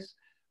living space.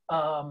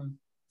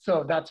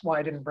 So that's why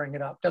I didn't bring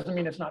it up. Doesn't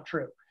mean it's not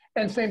true.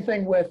 And same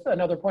thing with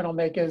another point I'll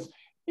make is,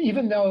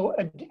 even though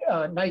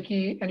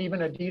Nike and even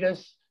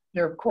Adidas,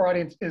 their core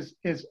audience is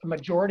a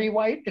majority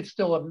white, it's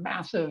still a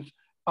massive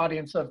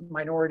audience of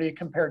minority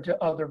compared to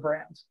other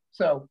brands.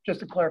 So just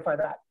to clarify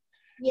that.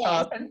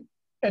 yes.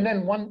 And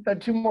then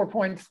two more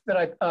points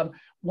that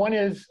one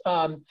is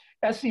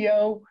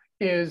SEO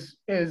is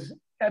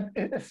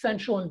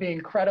essential in being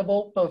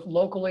credible, both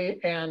locally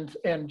and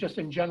just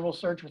in general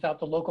search without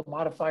the local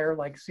modifier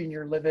like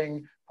senior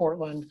living,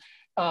 Portland.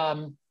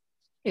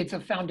 It's a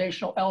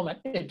foundational element.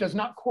 It does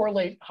not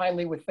correlate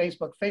highly with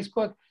Facebook.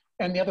 Facebook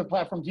and the other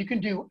platforms, you can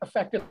do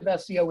effective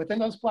SEO within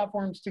those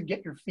platforms to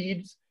get your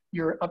feeds,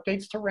 your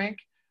updates to rank,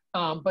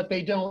 but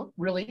they don't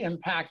really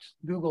impact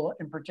Google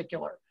in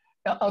particular,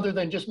 other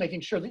than just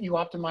making sure that you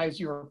optimize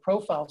your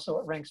profile so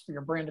it ranks for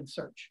your branded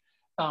search.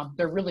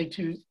 They're really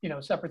two, you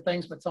know, separate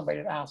things, but somebody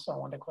had asked, so I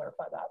wanted to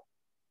clarify that.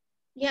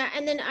 Yeah,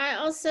 and then I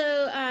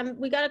also,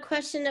 we got a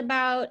question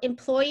about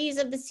employees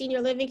of the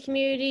senior living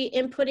community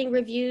inputting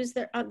reviews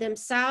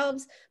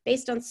themselves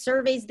based on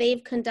surveys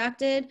they've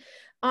conducted.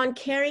 On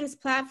Caring's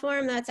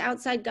platform, that's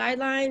outside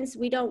guidelines.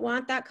 We don't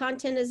want that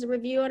content as a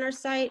review on our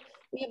site.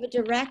 We have a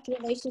direct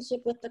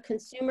relationship with the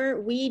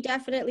consumer. We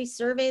definitely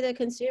survey the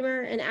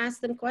consumer and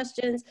ask them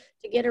questions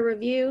to get a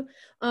review.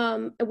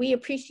 We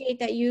appreciate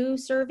that you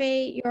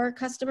survey your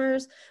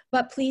customers,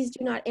 but please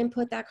do not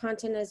input that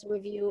content as a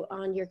review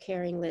on your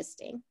Caring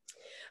listing.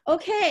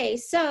 Okay,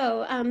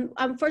 so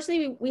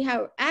unfortunately we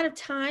have out of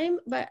time,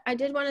 but I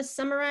did want to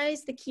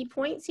summarize the key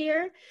points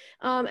here.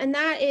 And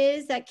that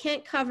is that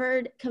Kent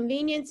covered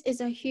convenience is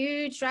a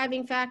huge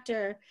driving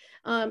factor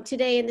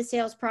today in the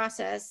sales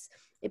process.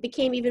 It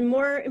became even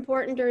more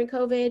important during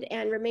COVID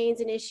and remains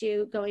an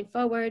issue going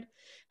forward.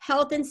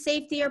 Health and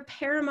safety are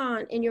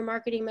paramount in your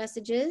marketing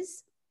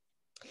messages.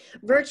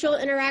 Virtual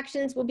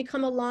interactions will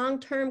become a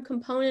long-term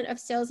component of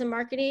sales and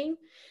marketing.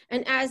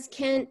 And as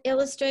Kent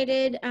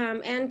illustrated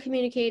and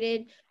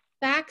communicated,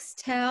 facts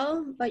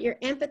tell, but your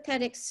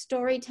empathetic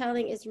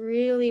storytelling is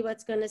really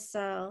what's going to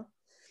sell.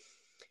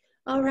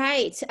 All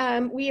right.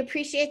 We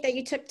appreciate that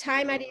you took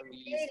time out of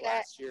your day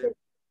to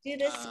do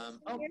this.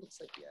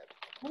 Looks like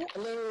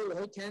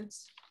hello, Kent.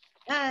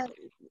 So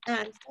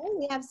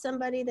we have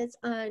somebody that's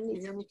on. Can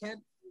you hear me, Kent?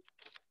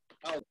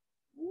 Oh.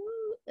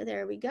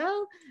 There we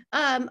go.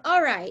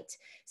 All right.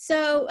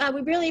 So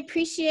we really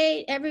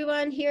appreciate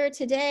everyone here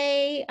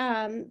today.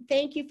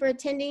 Thank you for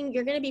attending.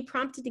 You're going to be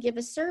prompted to give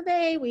a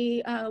survey.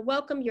 We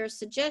welcome your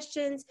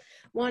suggestions.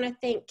 Want to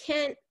thank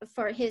Kent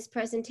for his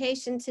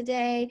presentation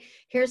today.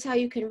 Here's how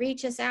you can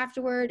reach us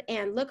afterward,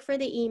 and look for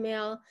the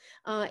email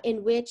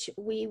in which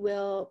we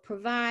will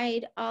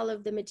provide all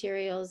of the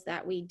materials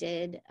that we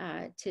did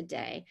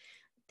today.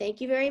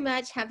 Thank you very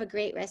much. Have a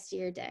great rest of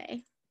your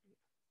day.